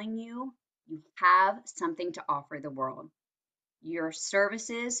telling you, you have something to offer the world. Your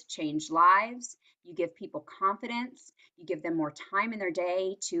services change lives. You give people confidence. You give them more time in their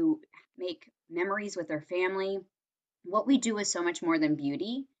day to make memories with their family. What we do is so much more than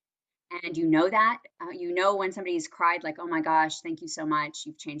beauty. And you know that. You know when somebody's cried, like, oh my gosh, thank you so much.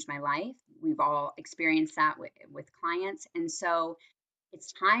 You've changed my life. We've all experienced that with clients. And so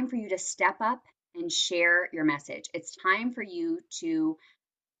it's time for you to step up and share your message. It's time for you to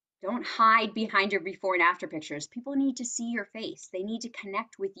don't hide behind your before and after pictures. People need to see your face. They need to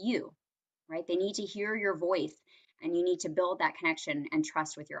connect with you, right? They need to hear your voice, and you need to build that connection and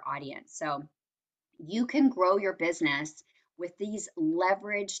trust with your audience. So you can grow your business with these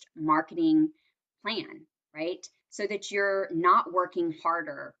leveraged marketing plan, right? So that you're not working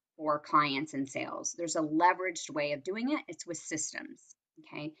harder for clients and sales. There's a leveraged way of doing it. It's with systems,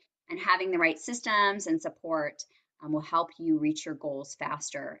 okay? And having the right systems and support will help you reach your goals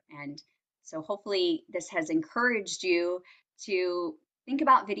faster. And so hopefully this has encouraged you to think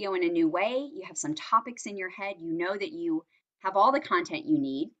about video in a new way. You have some topics in your head. You know that you have all the content you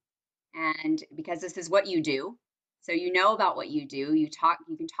need, and because this is what you do, so you know about what you do, you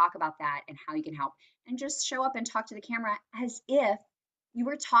can talk about that and how you can help, and just show up and talk to the camera as if you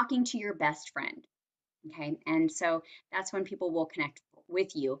were talking to your best friend. Okay, and so that's when people will connect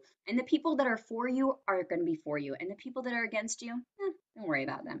with you, and the people that are for you are going to be for you, and the people that are against you, don't worry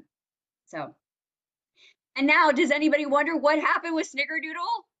about them. So, and now, does anybody wonder what happened with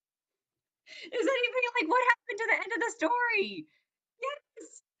Snickerdoodle? Is anybody like, what happened to the end of the story?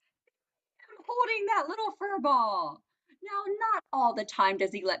 Yes, holding that little fur ball. Now, not all the time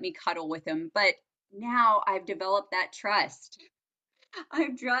does he let me cuddle with him, but now I've developed that trust.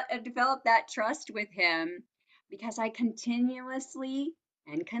 I've developed that trust with him because I continuously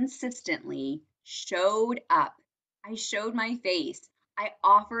and consistently showed up. I showed my face. I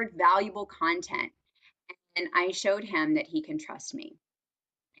offered valuable content, and I showed him that he can trust me.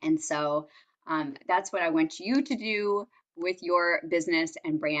 And so that's what I want you to do with your business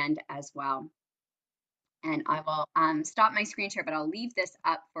and brand as well. And I will stop my screen share, but I'll leave this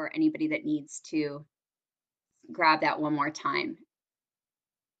up for anybody that needs to grab that one more time.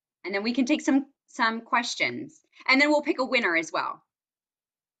 And then we can take some questions, and then we'll pick a winner as well.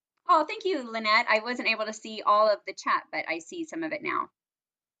 Oh, thank you, Lynette. I wasn't able to see all of the chat, but I see some of it now.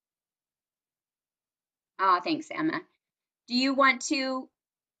 Thanks, Emma. Do you want to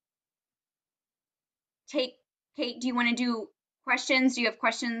take, Kate, do you want to do questions? Do you have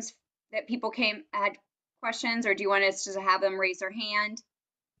questions that people had questions, or do you want us to have them raise their hand?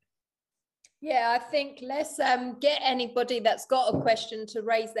 Yeah, I think let's get anybody that's got a question to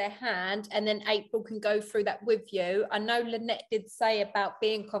raise their hand, and then April can go through that with you. I know Lynette did say about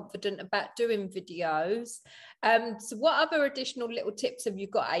being confident about doing videos. So what other additional little tips have you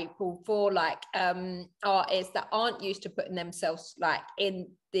got, April, for like artists that aren't used to putting themselves like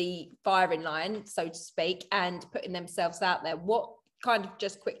in the firing line, so to speak, and putting themselves out there? What kind of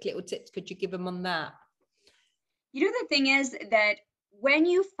just quick little tips could you give them on that? You know, the thing is that when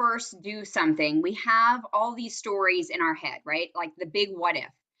you first do something, we have all these stories in our head, right? Like the big what if.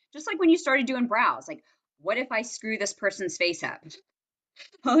 Just like when you started doing brows, like, what if I screw this person's face up?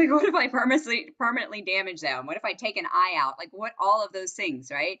 Like, what if I permanently damage them? What if I take an eye out? Like, what, all of those things,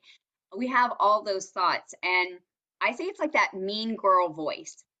 right? We have all those thoughts. And I say it's like that mean girl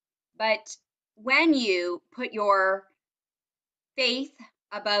voice. But when you put your faith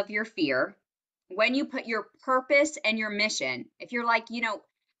above your fear, when you put your purpose and your mission, if you're like, you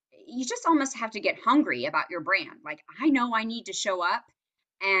just almost have to get hungry about your brand. Like, I know I need to show up,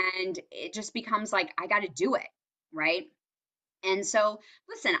 and it just becomes like, I got to do it. Right. And so,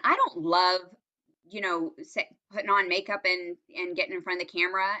 listen, I don't love, putting on makeup and getting in front of the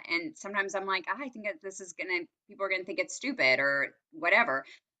camera. And sometimes I'm like, I think that people are going to think it's stupid or whatever.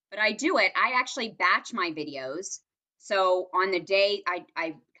 But I do it. I actually batch my videos. So on the day,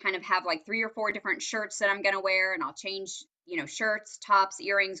 I kind of have like 3 or 4 different shirts that I'm going to wear, and I'll change, shirts, tops,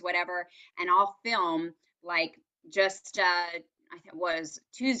 earrings, whatever. And I'll film like just, I think it was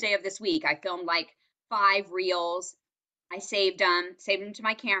Tuesday of this week, I filmed like 5 reels. I saved them to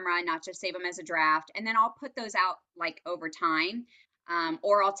my camera, not just save them as a draft. And then I'll put those out like over time.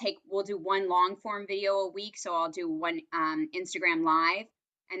 Or we'll do one long form video a week. So I'll do one Instagram live,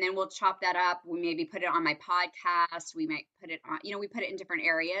 and then we'll chop that up. We maybe put it on my podcast. We might put it on, we put it in different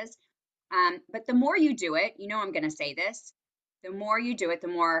areas. But the more you do it, I'm going to say this, the more you do it, the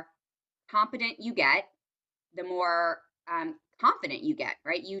more competent you get, the more confident you get,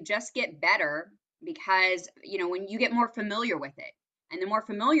 right? You just get better because, when you get more familiar with it, and the more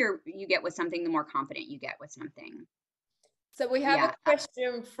familiar you get with something, the more confident you get with something. So we have a Yeah.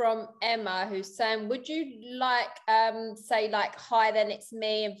 question from Emma who's saying, would you say like, hi, then it's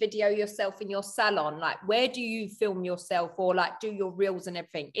me, and video yourself in your salon? Like, where do you film yourself, or like do your reels and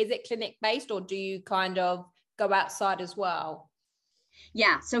everything? Is it clinic based, or do you kind of go outside as well?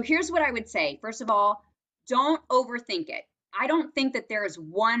 Yeah. So here's what I would say. First of all, don't overthink it. I don't think that there's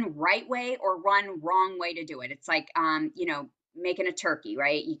one right way or one wrong way to do it. It's like, making a turkey,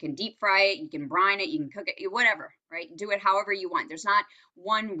 right? You can deep fry it, you can brine it, you can cook it, whatever, right? Do it however you want. There's not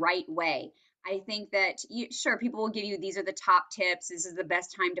one right way. I think that sure, people will give you, these are the top tips. This is the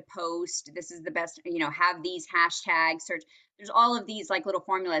best time to post. This is the best, have these hashtags, search. There's all of these like little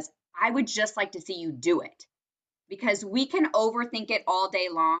formulas. I would just like to see you do it, because we can overthink it all day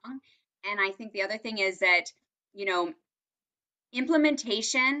long. And I think the other thing is that, you know,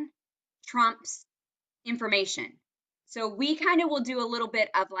 implementation trumps information. So we kind of will do a little bit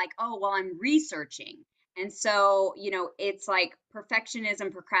of like, oh, well, I'm researching. And so, it's like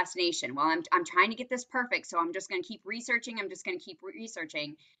perfectionism, procrastination. Well, I'm trying to get this perfect. So I'm just going to keep researching. I'm just going to keep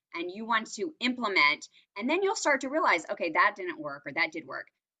researching. And you want to implement, and then you'll start to realize, okay, that didn't work or that did work.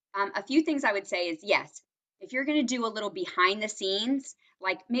 A few things I would say is, yes, if you're going to do a little behind the scenes,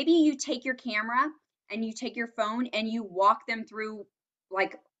 like maybe you take your camera and you take your phone and you walk them through,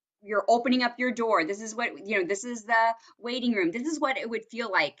 like, you're opening up your door. This is what, this is the waiting room. This is what it would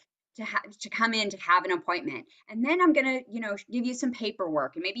feel like to come in to have an appointment. And then I'm going to, give you some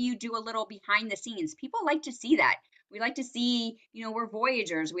paperwork, and maybe you do a little behind the scenes. People like to see that. We like to see, we're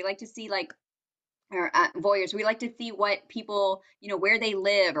voyagers. We like to see like, or voyeurs. We like to see what people, where they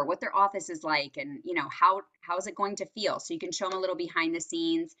live or what their office is like, and how is it going to feel. So you can show them a little behind the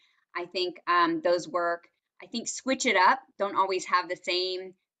scenes. I think those work. I think switch it up. Don't always have the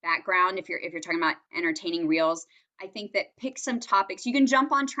same background if you're talking about entertaining reels. I think that pick some topics. You can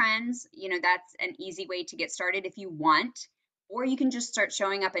jump on trends. That's an easy way to get started if you want, or you can just start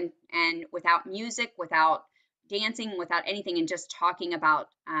showing up and without music, without dancing, without anything, and just talking about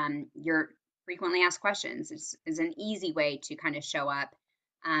your frequently asked questions is an easy way to kind of show up.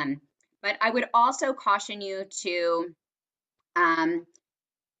 But I would also caution you to,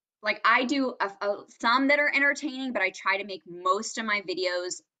 like I do some that are entertaining, but I try to make most of my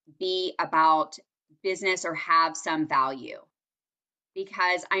videos be about business or have some value.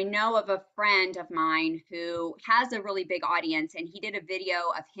 Because I know of a friend of mine who has a really big audience, and he did a video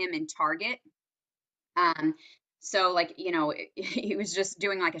of him in Target. So like, he was just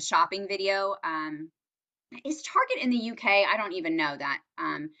doing like a shopping video. Is Target in the UK? I don't even know that.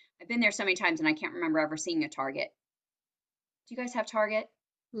 I've been there so many times and I can't remember ever seeing a Target. Do you guys have Target?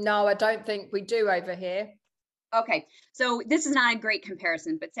 No, I don't think we do over here. Okay, so this is not a great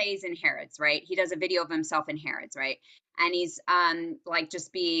comparison, but say he's in Harrods, right? He does a video of himself in Harrods, right? And he's like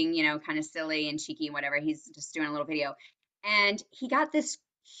just being, kind of silly and cheeky and whatever. He's just doing a little video. And he got this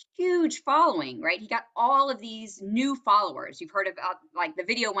huge following, right? He got all of these new followers. You've heard about, like, the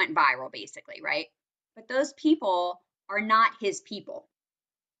video went viral basically, right? But those people are not his people.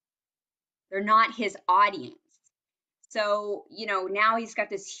 They're not his audience. So, now he's got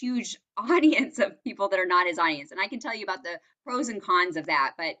this huge audience of people that are not his audience. And I can tell you about the pros and cons of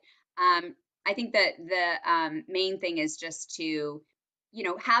that. But I think that the main thing is just to,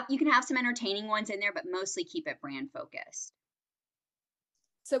 you can have some entertaining ones in there, but mostly keep it brand focused.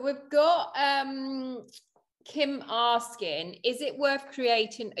 So we've got Kim asking, is it worth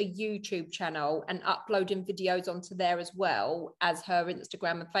creating a YouTube channel and uploading videos onto there as well as her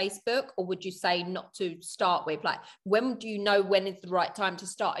Instagram and Facebook? Or would you say not to start with? Like, when do you know when is the right time to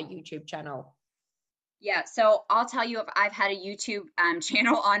start a YouTube channel? Yeah, so I'll tell you, if I've had a YouTube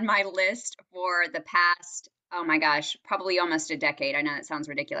channel on my list for the past, oh my gosh, probably almost a decade. I know that sounds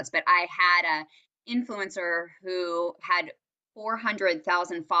ridiculous, but I had a influencer who had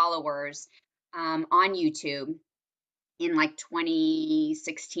 400,000 followers on YouTube in like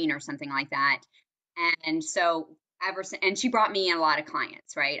 2016 or something like that. And so and she brought me in a lot of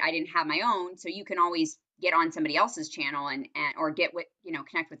clients, right? I didn't have my own, so you can always get on somebody else's channel and or get with,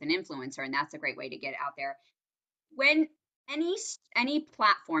 connect with an influencer, and that's a great way to get out there. When any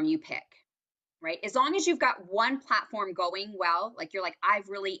platform you pick, right? As long as you've got one platform going well, like you're like, I've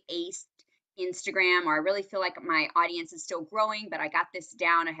really aced Instagram, or I really feel like my audience is still growing, but I got this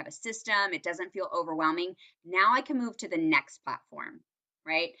down. I have a system. It doesn't feel overwhelming. Now I can move to the next platform,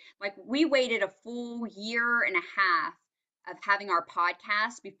 right? Like we waited a full year and a half of having our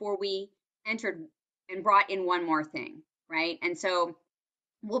podcast before we entered and brought in one more thing, right? And so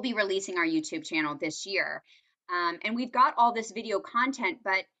we'll be releasing our YouTube channel this year. And we've got all this video content,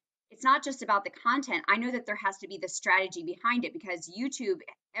 but it's not just about the content. I know that there has to be the strategy behind it, because YouTube,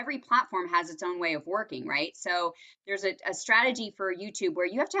 every platform has its own way of working, right? So there's a strategy for YouTube where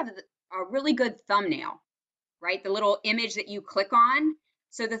you have to have a really good thumbnail, right? The little image that you click on.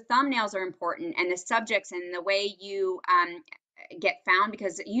 So the thumbnails are important, and the subjects, and the way you get found,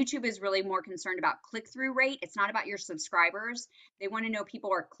 because YouTube is really more concerned about click-through rate. It's not about your subscribers. They want to know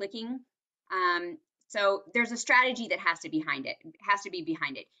people are clicking. So there's a strategy that has to be behind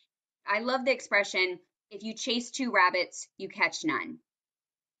it. I love the expression, if you chase two rabbits, you catch none,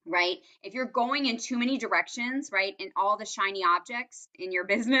 right? If you're going in too many directions, right, in all the shiny objects in your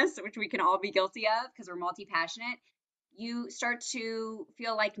business, which we can all be guilty of because we're multi-passionate, you start to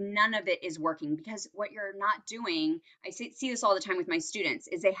feel like none of it is working, because what you're not doing, I see this all the time with my students,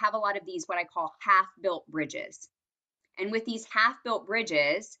 is they have a lot of these, what I call half-built bridges. And with these half-built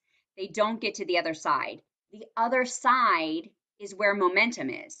bridges, they don't get to the other side. The other side is where momentum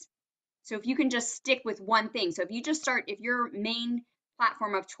is. So if you can just stick with one thing, so if your main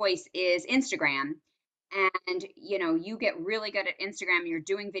platform of choice is Instagram, and you get really good at Instagram, you're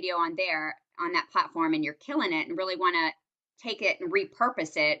doing video on that platform, and you're killing it, and really want to take it and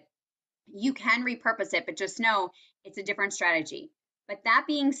repurpose it, you can repurpose it, but just know it's a different strategy. But that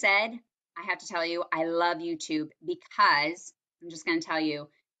being said, I have to tell you, I love YouTube, because I'm just going to tell you,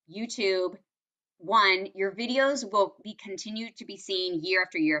 YouTube, one, your videos will be continued to be seen year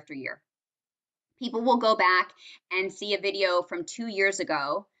after year after year. People will go back and see a video from 2 years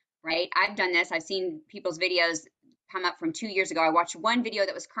ago, right? I've done this. I've seen people's videos come up from 2 years ago. I watched one video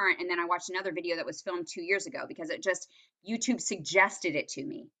that was current, and then I watched another video that was filmed 2 years ago, because YouTube suggested it to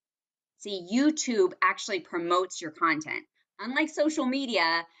me. See, YouTube actually promotes your content. Unlike social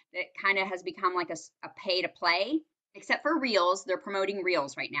media, that kind of has become like a pay to play, except for Reels. They're promoting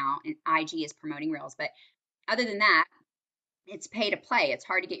Reels right now, and IG is promoting Reels. But other than that, it's pay to play. It's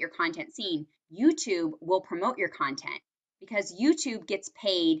hard to get your content seen. YouTube will promote your content, because YouTube gets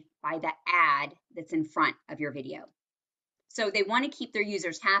paid by the ad that's in front of your video. So they want to keep their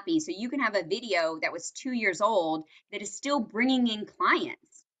users happy. So you can have a video that was 2 years old that is still bringing in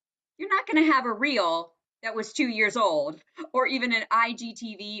clients. You're not going to have a reel that was 2 years old, or even an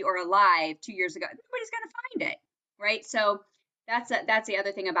IGTV or a live 2 years ago. Nobody's going to find it, right? So that's the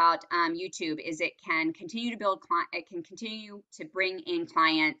other thing about YouTube, is it can continue to it can continue to bring in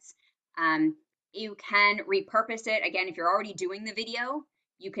clients. You can repurpose it. Again, if you're already doing the video,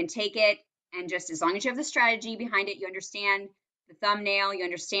 you can take it, and just as long as you have the strategy behind it, you understand the thumbnail, you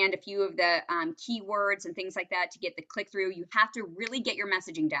understand a few of the keywords and things like that to get the click through. You have to really get your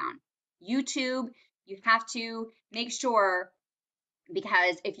messaging down. YouTube, you have to make sure,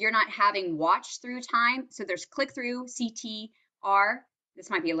 because if you're not having watch through time, so there's click through, CTR. This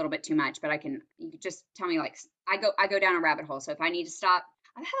might be a little bit too much, but you can just tell me, like, I go down a rabbit hole. So if I need to stop,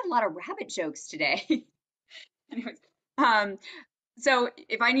 I've had a lot of rabbit jokes today. Anyways, so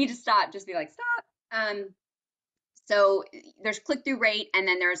if I need to stop, just be like, stop. So there's click-through rate, and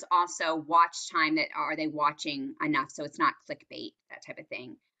then there's also watch time, that are they watching enough, so it's not clickbait, that type of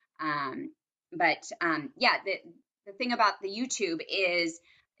thing. Yeah, the thing about the YouTube is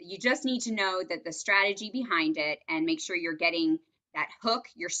you just need to know that the strategy behind it, and make sure you're getting that hook,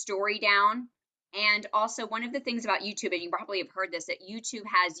 your story down. And also, one of the things about YouTube, and you probably have heard this, that YouTube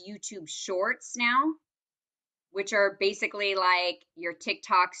has YouTube Shorts now, which are basically like your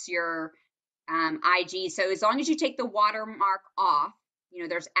TikToks, your IG. So as long as you take the watermark off,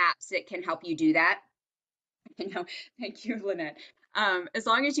 there's apps that can help you do that. Thank you, Lynette. As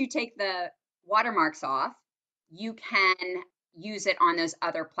long as you take the watermarks off, you can use it on those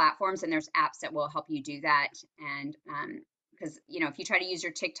other platforms, and there's apps that will help you do that. And because if you try to use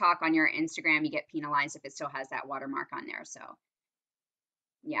your TikTok on your Instagram, you get penalized if it still has that watermark on there. So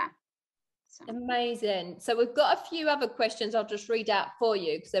yeah. So. Amazing. So we've got a few other questions I'll just read out for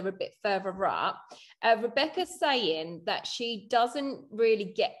you, because they're a bit further up. Rebecca's saying that she doesn't really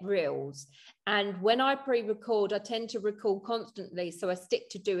get reels, and when I pre-record, I tend to record constantly, so I stick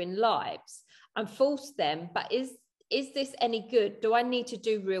to doing lives and force them. But is this any good? Do I need to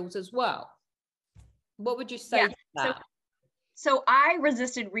do reels as well? What would you say to that? So I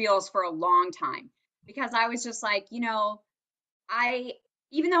resisted reels for a long time, because I was just like,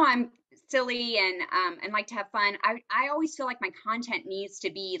 even though I'm silly and like to have fun, I always feel like my content needs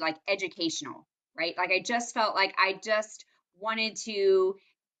to be like educational, right? Like I just felt like I just wanted to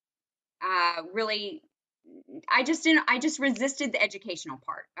really I just didn't I just resisted the educational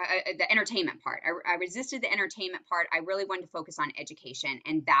part, the entertainment part. I resisted the entertainment part. I really wanted to focus on education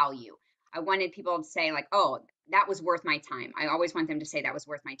and value. I wanted people to say like, "Oh, that was worth my time." I always want them to say that was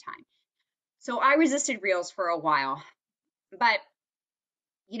worth my time. So I resisted reels for a while, but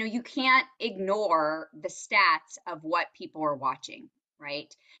you can't ignore the stats of what people are watching,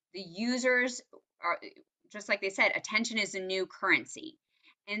 right? The users are, just like they said, attention is a new currency.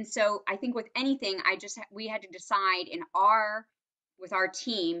 And so I think with anything, we had to decide with our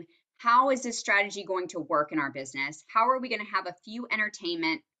team, how is this strategy going to work in our business? How are we going to have a few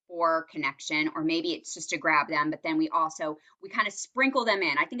entertainment or connection, or maybe it's just to grab them, but then we kind of sprinkle them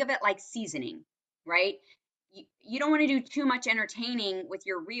in. I think of it like seasoning, right? You don't want to do too much entertaining with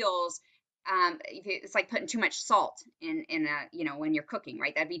your reels. It's like putting too much salt in when you're cooking,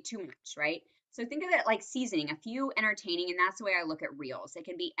 right? That'd be too much, right? So think of it like seasoning, a few entertaining, and that's the way I look at reels. They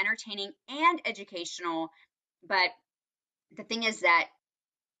can be entertaining and educational, but the thing is that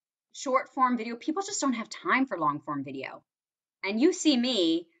short form video, people just don't have time for long form video. And you see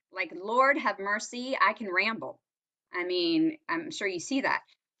me, like, Lord have mercy, I can ramble. I mean, I'm sure you see that.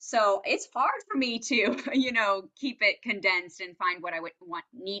 So it's hard for me to, keep it condensed and find what I would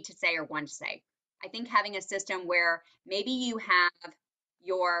need to say or want to say. I think having a system where maybe if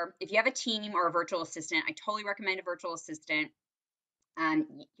you have a team or a virtual assistant, I totally recommend a virtual assistant. Um,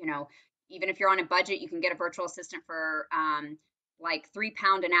 you know, Even if you're on a budget, you can get a virtual assistant for like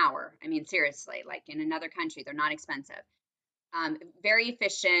 £3 an hour. I mean, seriously, like in another country, they're not expensive. Very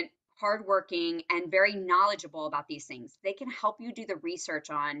efficient, hardworking, and very knowledgeable about these things. They can help you do the research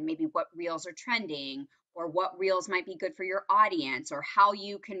on maybe what reels are trending or what reels might be good for your audience or how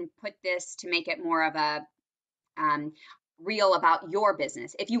you can put this to make it more of a um, reel about your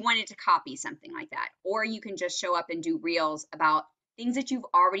business if you wanted to copy something like that. Or you can just show up and do reels about things that you've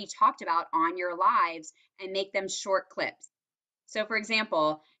already talked about on your lives and make them short clips. So, for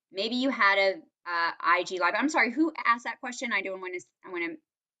example, maybe you had a IG live. I'm sorry, who asked that question? I want to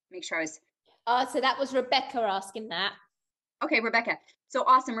make sure I was So that was Rebecca asking that. okay, Rebecca. So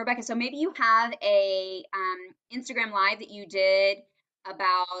awesome, Rebecca. So maybe you have a Instagram live that you did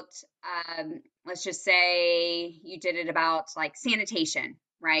about, let's just say you did it about like sanitation,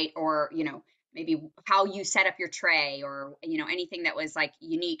 right? Or, maybe how you set up your tray or, anything that was like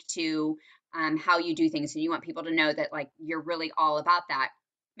unique to how you do things. And you want people to know that like you're really all about that.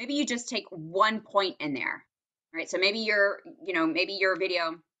 Maybe you just take one point in there, right? So maybe your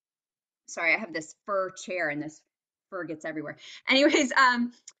video, sorry, I have this fur chair and this fur gets everywhere. Anyways,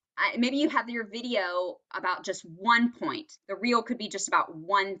 maybe you have your video about just one point. The reel could be just about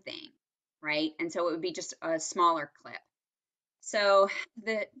one thing, right? And so it would be just a smaller clip. So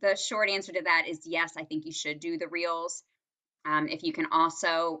the short answer to that is yes, I think you should do the reels. If you can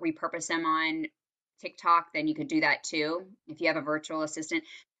also repurpose them on TikTok, then you could do that too. If you have a virtual assistant.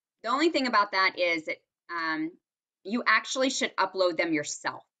 The only thing about that is that you actually should upload them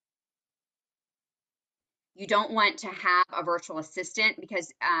yourself. You don't want to have a virtual assistant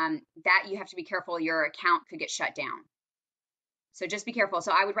because that you have to be careful, your account could get shut down. So just be careful.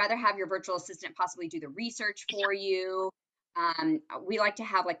 So I would rather have your virtual assistant possibly do the research for you. We like to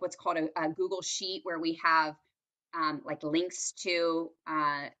have like what's called a Google Sheet where we have like links to,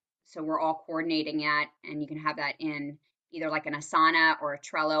 so we're all coordinating it, and you can have that in either like an Asana or a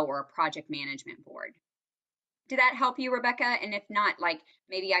Trello or a project management board. Did that help you, Rebecca? And if not, like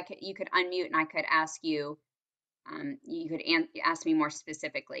maybe you could unmute and I could ask you, you could ask me more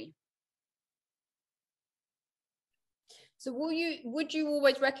specifically. So would you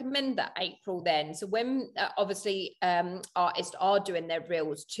always recommend that, April, then? So when obviously artists are doing their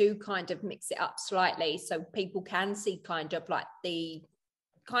reels, to kind of mix it up slightly so people can see kind of like the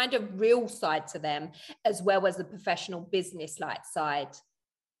kind of real side to them as well as the professional business like side.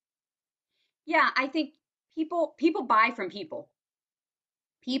 Yeah, I think people buy from people.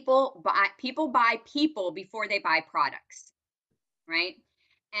 People buy people before they buy products, right?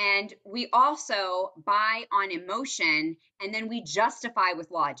 And we also buy on emotion and then we justify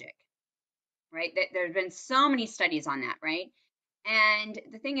with logic, right? There have been so many studies on that, right? And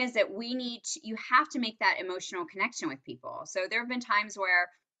the thing is that you have to make that emotional connection with people. So there have been times where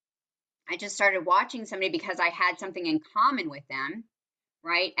I just started watching somebody because I had something in common with them,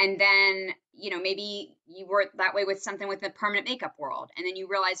 right? And then, maybe you were that way with something with the permanent makeup world. And then you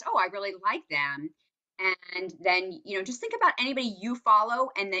realize, oh, I really like them. And then, just think about anybody you follow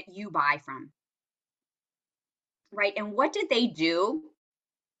and that you buy from, right? And what did they do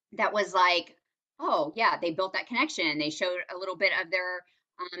that was like, oh yeah, they built that connection. They showed a little bit of their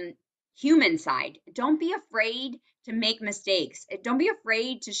human side. Don't be afraid to make mistakes. Don't be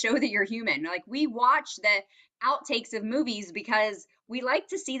afraid to show that you're human. Like, we watch the outtakes of movies because we like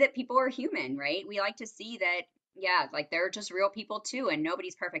to see that people are human, right? We like to see that, yeah, like they're just real people too, and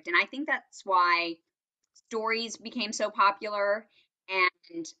nobody's perfect. And I think that's why stories became so popular,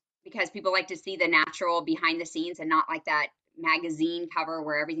 and because people like to see the natural behind the scenes and not like that magazine cover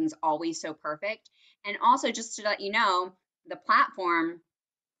where everything's always so perfect. And also, just to let you know, the platform,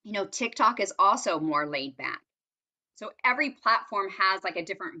 TikTok is also more laid back. So every platform has like a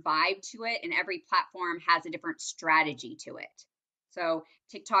different vibe to it, and every platform has a different strategy to it. So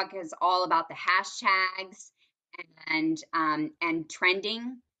TikTok is all about the hashtags and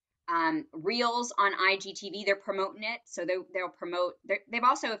trending. Reels on IGTV, they're promoting it, so they'll promote. They've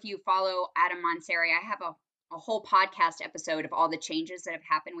also, if you follow Adam Mosseri, I have a whole podcast episode of all the changes that have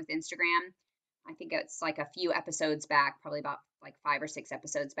happened with Instagram. I think it's like a few episodes back, probably about like 5 or 6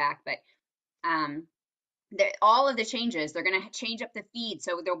 episodes back, but um, all of the changes, they're going to change up the feed.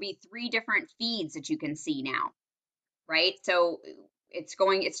 So there'll be 3 different feeds that you can see now, right? So it's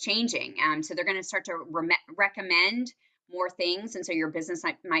changing. So they're going to start to recommend more things. And so your business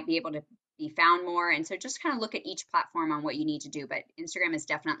might be able to be found more. And so just kind of look at each platform on what you need to do. But Instagram is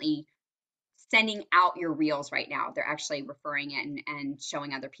definitely sending out your reels right now. They're actually referring it and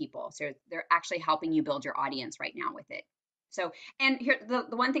showing other people. So they're actually helping you build your audience right now with it. So, and here,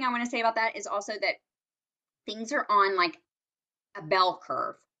 the one thing I want to say about that is also that things are on like a bell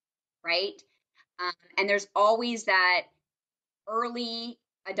curve, right? And there's always that early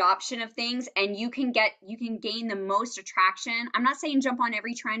adoption of things, and you can gain the most attraction. I'm not saying jump on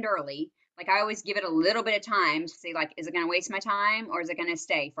every trend early. Like, I always give it a little bit of time to say, like, is it going to waste my time or is it going to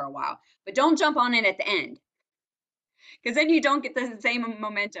stay for a while? But don't jump on it at the end, because then you don't get the same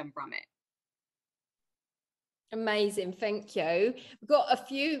momentum from it. Amazing, thank you. We've got a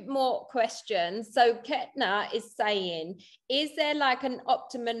few more questions. So Ketna is saying, is there like an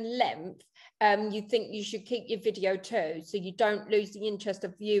optimum length you think you should keep your video to, so you don't lose the interest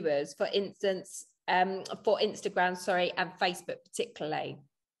of viewers, for instance, for Instagram, sorry, and Facebook particularly?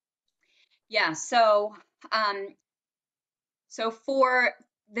 Yeah, um, so for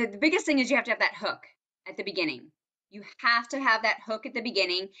the biggest thing is you have to have that hook at the beginning. You have to have that hook at the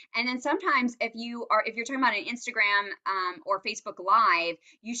beginning. And then sometimes if you're talking about an Instagram or Facebook Live,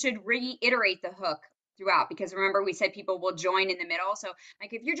 you should reiterate the hook throughout, because remember, we said people will join in the middle. So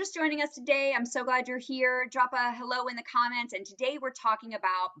like, if you're just joining us today, I'm so glad you're here. Drop a hello in the comments. And today we're talking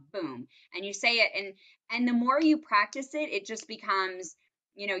about boom. And you say it, and the more you practice it, it just becomes,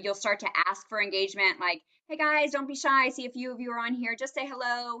 you'll start to ask for engagement, like, hey guys, don't be shy. I see a few of you are on here. Just say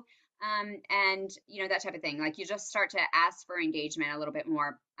hello. And that type of thing. Like, you just start to ask for engagement a little bit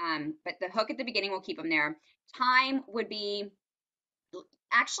more. But the hook at the beginning will keep them there. Time would be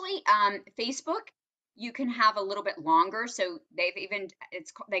actually Facebook. You can have a little bit longer. So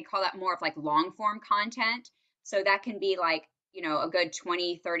they call that more of like long form content. So that can be like, a good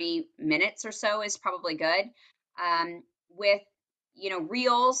 20, 30 minutes or so is probably good. With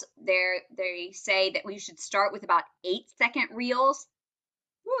reels, they say that we should start with about 8-second reels.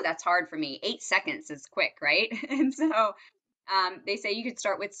 Ooh, that's hard for me. 8 seconds is quick, right? And so they say you could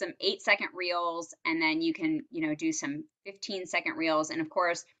start with some 8-second reels, and then you can, do some 15-second reels. And of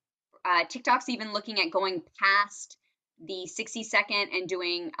course, TikTok's even looking at going past the 60-second and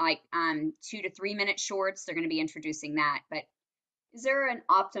doing like 2 to 3 minute shorts. They're going to be introducing that. But is there an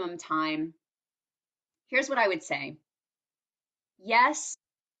optimum time? Here's what I would say. Yes,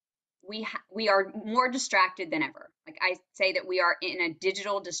 we are more distracted than ever. Like, I say that we are in a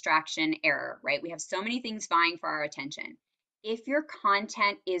digital distraction era, right? We have so many things vying for our attention. If your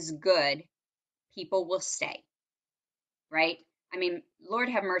content is good, people will stay, right? I mean, Lord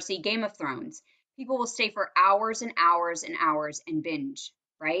have mercy, Game of Thrones. People will stay for hours and hours and hours and binge,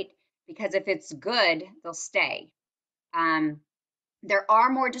 right? Because if it's good, they'll stay. There are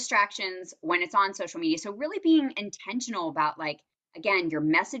more distractions when it's on social media. So really being intentional about, like, again, your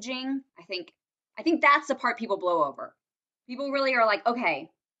messaging. I think that's the part people blow over. People really are like, okay,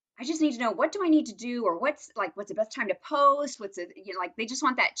 I just need to know, what do I need to do, or what's the best time to post, like, they just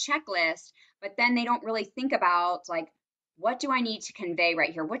want that checklist, but then they don't really think about, like, what do I need to convey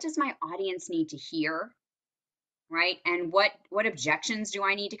right here? What does my audience need to hear, right? And what objections do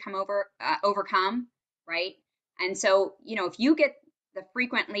I need to overcome, right? And so, if you get the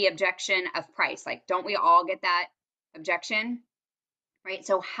frequently objection of price, like, don't we all get that objection, right?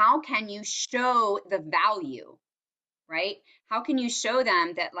 So how can you show the value, right? How can you show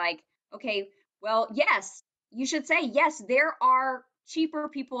them that, like, okay, well, yes, you should say, yes, there are cheaper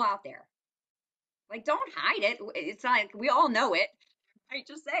people out there. Like, don't hide it. It's not like we all know it. I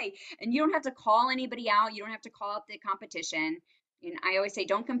just say, and you don't have to call anybody out. You don't have to call out the competition. And I always say,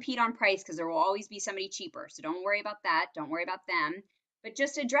 don't compete on price because there will always be somebody cheaper. So don't worry about that. Don't worry about them, but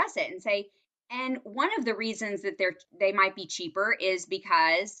just address it and say, and one of the reasons that they might be cheaper is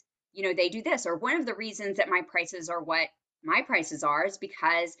because, they do this, or one of the reasons that my prices are what my prices are is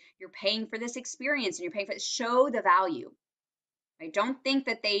because you're paying for this experience and you're paying for it. Show the value. I don't think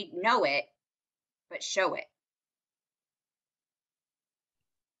that they know it, but show it.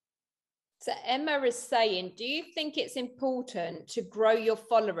 So Emma is saying, do you think it's important to grow your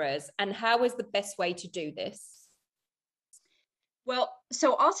followers, and how is the best way to do this? Well,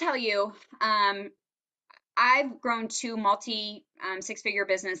 so I'll tell you, I've grown two multi six-figure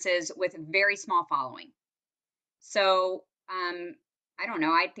businesses with very small following. So I don't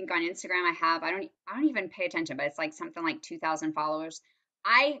know. I think on Instagram I don't even pay attention, but it's like something like 2,000 followers.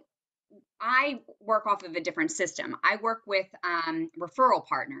 I I work off of a different system. I work with referral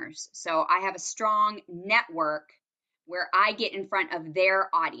partners. So I have a strong network where I get in front of their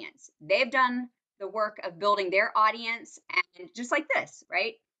audience. They've done the work of building their audience, and just like this,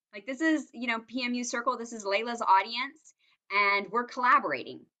 right? Like this is, PMU Circle, this is Layla's audience, and we're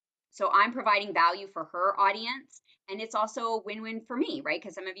collaborating. So I'm providing value for her audience, and it's also a win-win for me, right?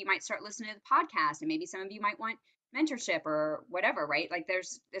 Because some of you might start listening to the podcast, and maybe some of you might want mentorship or whatever, right? Like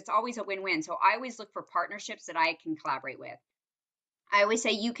it's always a win-win. So I always look for partnerships that I can collaborate with. I always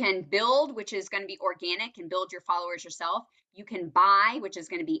say you can build, which is going to be organic and build your followers yourself. You can buy, which is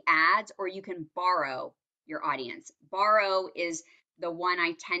going to be ads, or you can borrow your audience. Borrow is the one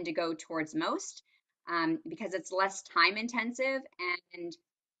I tend to go towards most because it's less time intensive, and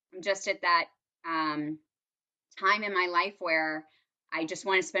I'm just at that time in my life where I just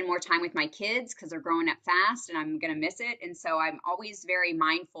want to spend more time with my kids because they're growing up fast and I'm going to miss it. And so I'm always very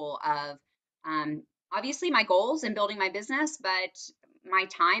mindful of obviously my goals in building my business, but my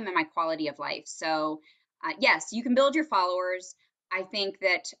time and my quality of life. So, yes, you can build your followers. I think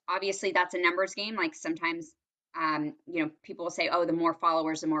that obviously that's a numbers game. Like sometimes, people will say, oh, the more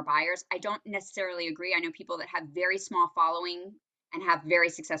followers, the more buyers. I don't necessarily agree. I know people that have very small following and have very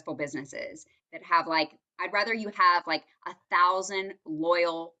successful businesses that have like, I'd rather you have like 1,000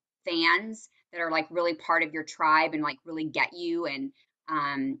 loyal fans that are like really part of your tribe and like really get you and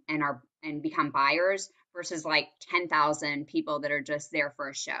become buyers versus like 10,000 people that are just there for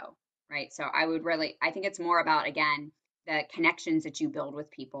a show, right? So I think it's more about, again, the connections that you build with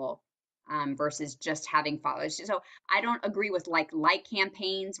people versus just having followers. So I don't agree with like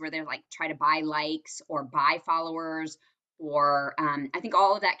campaigns where they're like try to buy likes or buy followers, or I think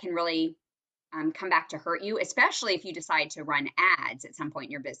all of that can really come back to hurt you, especially if you decide to run ads at some point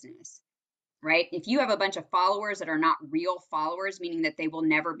in your business, right? If you have a bunch of followers that are not real followers, meaning that they will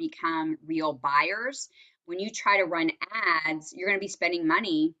never become real buyers, when you try to run ads, you're going to be spending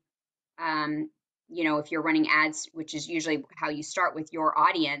money. If you're running ads, which is usually how you start with your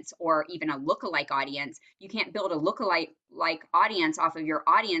audience or even a lookalike audience, you can't build a lookalike audience off of your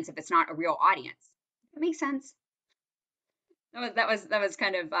audience if it's not a real audience. That makes sense. That was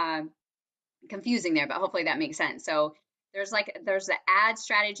kind of confusing there, but hopefully that makes sense. So there's the ad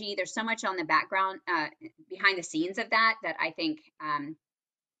strategy. There's so much on the background, behind the scenes of that I think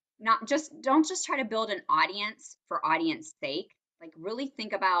don't just try to build an audience for audience sake. Like really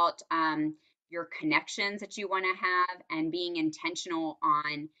think about your connections that you want to have and being intentional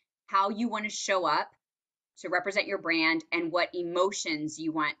on how you want to show up to represent your brand and what emotions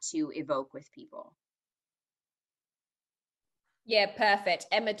you want to evoke with people. Yeah, perfect.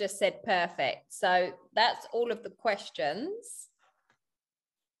 Emma just said perfect. So that's all of the questions.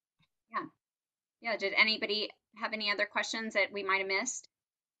 Yeah. Yeah. Did anybody have any other questions that we might have missed?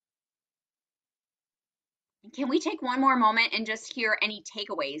 Can we take one more moment and just hear any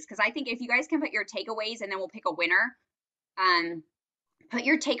takeaways? Because I think if you guys can put your takeaways and then we'll pick a winner, put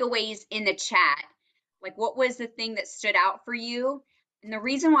your takeaways in the chat. Like, what was the thing that stood out for you? And the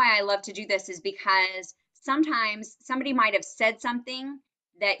reason why I love to do this is because sometimes somebody might have said something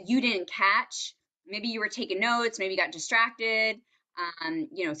that you didn't catch. Maybe you were taking notes, maybe you got distracted.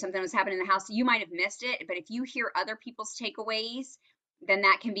 Something was happening in the house. You might have missed it. But if you hear other people's takeaways, then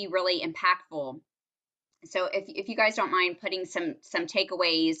that can be really impactful. So if you guys don't mind putting some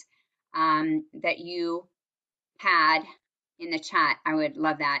takeaways that you had in the chat, I would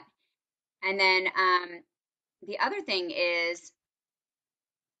love that. And then the other thing is,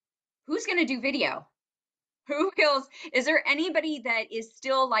 who's going to do video? Who feels, is there anybody that is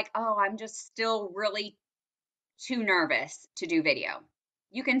still like, oh, I'm just still really too nervous to do video?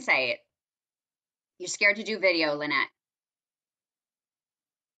 You can say it. You're scared to do video, Lynette.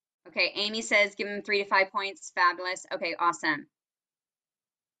 Okay, Amy says give them 3 to 5 points. Fabulous. Okay, awesome.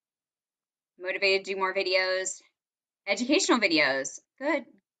 Motivated to do more videos. Educational videos. Good.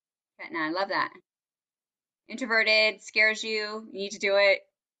 Etna, I love that. Introverted, scares you. You need to do it.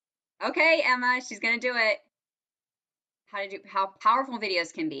 Okay, Emma, she's gonna do it. How powerful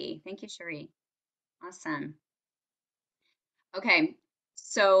videos can be. Thank you, Cherie. Awesome. Okay,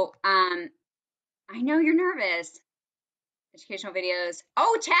 so I know you're nervous. Educational videos.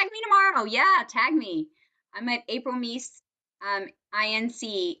 Oh, tag me tomorrow. Yeah, tag me. I'm at April Meese,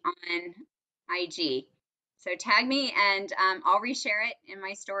 INC on IG. So tag me and I'll reshare it in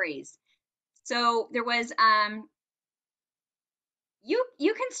my stories. So there was you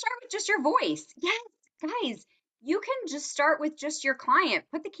can start with just your voice. Yes, guys, you can just start with just your client.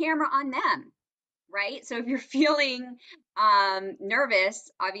 Put the camera on them, right? So if you're feeling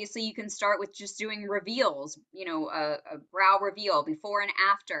nervous, obviously you can start with just doing reveals, a brow reveal before and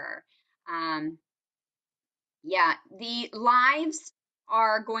after. Yeah, the lives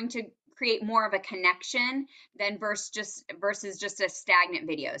are going to create more of a connection than versus just a stagnant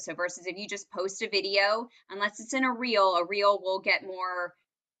video. So versus if you just post a video, unless it's in a reel will get more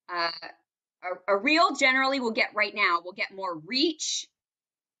uh, a reel generally will get right now will get more reach,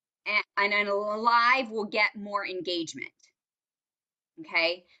 and a live will get more engagement.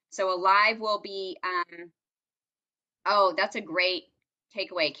 Okay, so a live will be oh, that's a great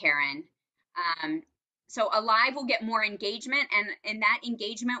takeaway, Karen. So a live will get more engagement, and that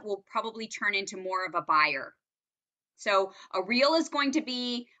engagement will probably turn into more of a buyer. So a reel is going to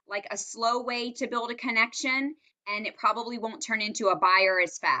be like a slow way to build a connection, and it probably won't turn into a buyer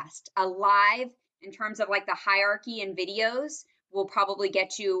as fast. A live, in terms of like the hierarchy in videos, will probably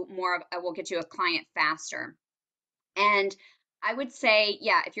get you will get you a client faster. And I would say,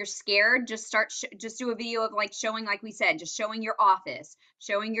 yeah, if you're scared, just do a video of like showing, like we said, just showing your office,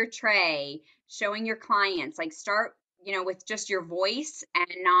 showing your tray, showing your clients. Like start, with just your voice and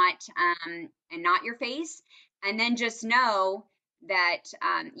not your face. And then just know that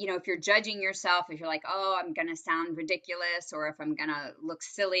if you're judging yourself, if you're like, oh, I'm gonna sound ridiculous, or if I'm gonna look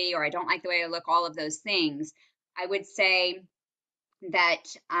silly, or I don't like the way I look, all of those things, I would say that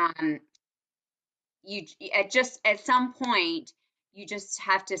you at some point you just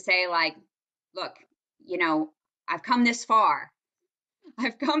have to say like, look, I've come this far.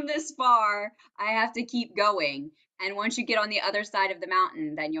 I've come this far. I have to keep going. And once you get on the other side of the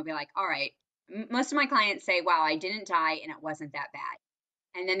mountain, then you'll be like, all right. Most of my clients say, wow, I didn't die and it wasn't that bad.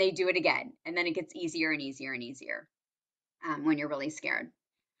 And then they do it again. And then it gets easier and easier and easier when you're really scared.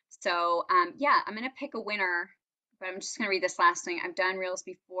 So yeah, I'm going to pick a winner, but I'm just going to read this last thing. I've done reels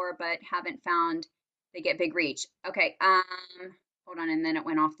before, but haven't found they get big reach. Okay, hold on, and then it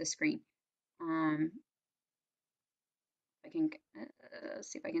went off the screen. I can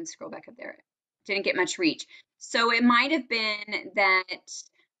see if I can scroll back up there. Didn't get much reach. So it might have been that,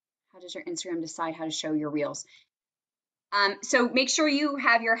 how does your Instagram decide how to show your reels? So make sure you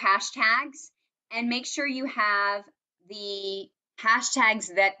have your hashtags and make sure you have the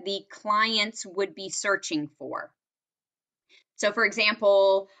hashtags that the clients would be searching for. So for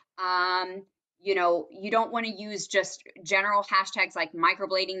example, you don't want to use just general hashtags like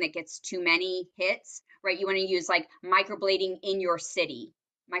microblading that gets too many hits, right? You want to use like microblading in your city,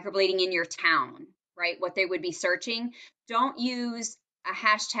 microblading in your town, right? What they would be searching. Don't use a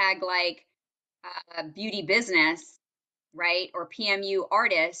hashtag like beauty business, right? Or PMU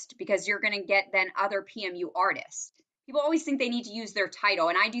artist, because you're going to get then other PMU artists. People always think they need to use their title,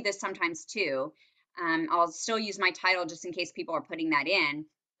 and I do this sometimes too. I'll still use my title just in case people are putting that in.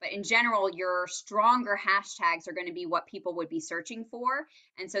 But in general, your stronger hashtags are going to be what people would be searching for.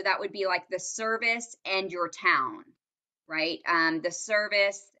 And so that would be like the service and your town, right? The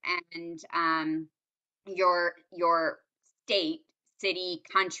service and your state, city,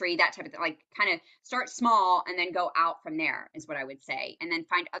 country, that type of thing. Like kind of start small and then go out from there is what I would say. And then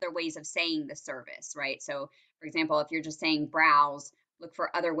find other ways of saying the service, right? So for example, if you're just saying brows, look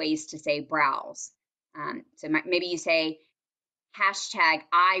for other ways to say brows. So maybe you say hashtag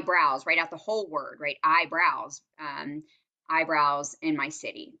eyebrows, write out the whole word, right? Eyebrows, eyebrows in my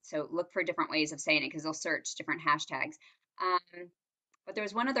city. So look for different ways of saying it because they'll search different hashtags. But there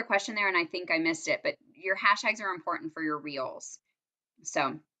was one other question there and I think I missed it, but your hashtags are important for your reels.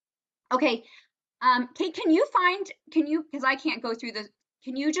 So, okay. Kate, because I can't go through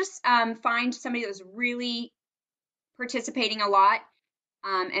can you just find somebody that was really participating a lot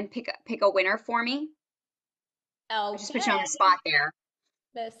and pick a winner for me? I just put you on the Okay, spot there.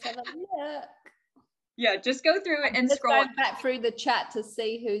 let's have a look. Yeah, just go through it I'm and just scroll. going back through the chat to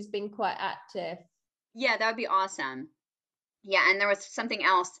see who's been quite active. Yeah, that would be awesome. Yeah, and there was something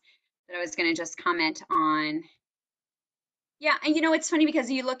else that I was going to just comment on. Yeah, and you know, it's funny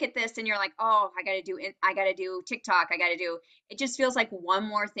because you look at this and you're like, oh, I gotta do TikTok, I gotta do, it just feels like one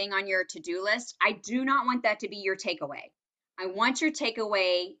more thing on your to-do list. I do not want that to be your takeaway. I want your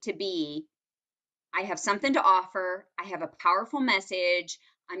takeaway to be, I have something to offer, I have a powerful message,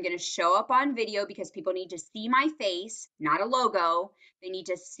 I'm gonna show up on video because people need to see my face, not a logo. They need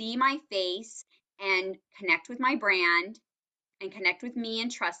to see my face and connect with my brand and connect with me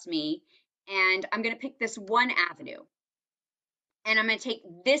and trust me. And I'm gonna pick this one avenue and I'm going to take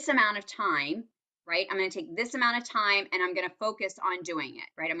this amount of time, right? I'm going to take this amount of time and I'm going to focus on doing it,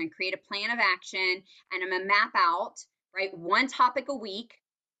 right? I'm going to create a plan of action and I'm going to map out, right? One topic a week.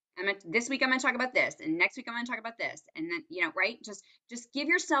 This week I'm going to talk about this, and next week I'm going to talk about this, and then, you know, right? Just give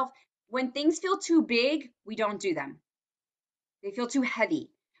yourself, when things feel too big, we don't do them. They feel too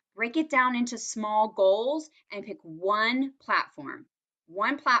heavy. Break it down into small goals and pick one platform,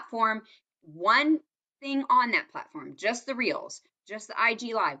 one thing on that platform, just the reels, just the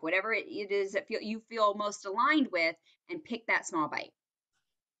IG live, whatever it is that you feel most aligned with, and pick that small bite.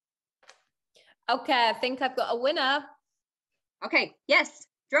 Okay, I think I've got a winner. Okay, yes,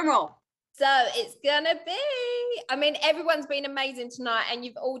 drum roll. So it's gonna be, I mean, everyone's been amazing tonight, and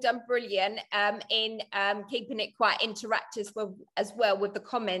you've all done brilliant in keeping it quite interactive as well with the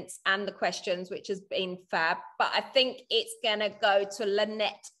comments and the questions, which has been fab. But I think it's gonna go to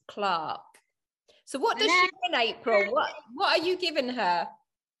Lynette Clark. So what does she win, April? What are you giving her?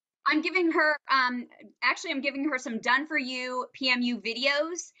 I'm giving her, actually, I'm giving her some done for you PMU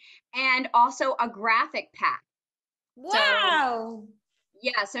videos and also a graphic pack. Wow. So,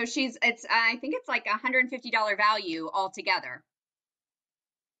 yeah, so I think it's like $150 value altogether.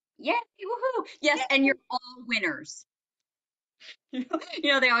 Yay, woohoo. Yes, and you're all winners.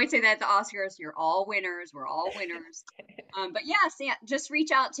 They always say that at the Oscars, you're all winners, we're all winners. But yes, yeah, just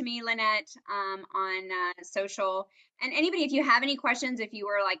reach out to me, Lynette, on social. And anybody, if you have any questions, if you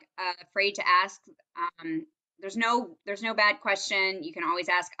were like afraid to ask, there's no bad question. You can always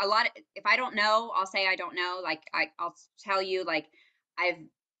ask. If I don't know, I'll say I don't know. Like I'll tell you, like I've,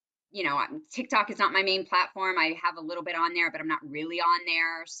 TikTok is not my main platform. I have a little bit on there, but I'm not really on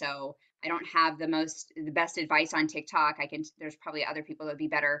there. So I don't have the best advice on TikTok. There's probably other people that would be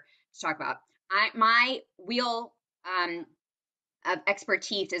better to talk about. My wheel of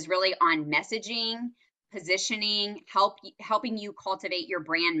expertise is really on messaging, positioning, helping you cultivate your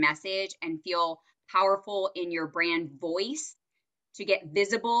brand message and feel powerful in your brand voice to get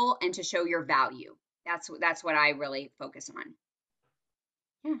visible and to show your value. That's what I really focus on.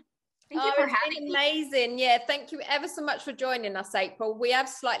 Yeah. Thank you for having me. Amazing. Yeah, thank you ever so much for joining us, April. We have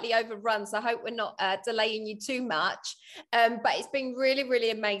slightly overrun, so I hope we're not delaying you too much. But it's been really,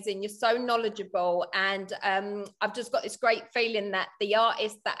 really amazing. You're so knowledgeable, and I've just got this great feeling that the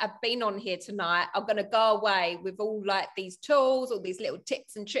artists that have been on here tonight are going to go away with all like these tools, all these little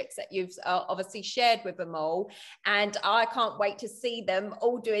tips and tricks that you've obviously shared with them all. And I can't wait to see them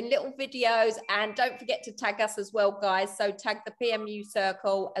all doing little videos. And don't forget to tag us as well, guys. So tag the PMU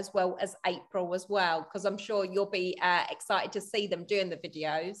Circle as well as April as well, because I'm sure you'll be excited to see them doing the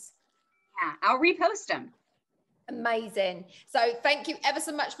videos. Yeah, I'll repost them. Amazing. So thank you ever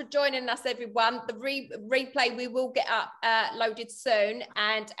so much for joining us, everyone. The replay we will get up loaded soon.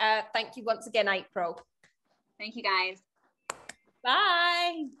 And thank you once again, April. Thank you, guys.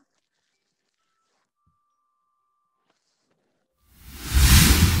 Bye.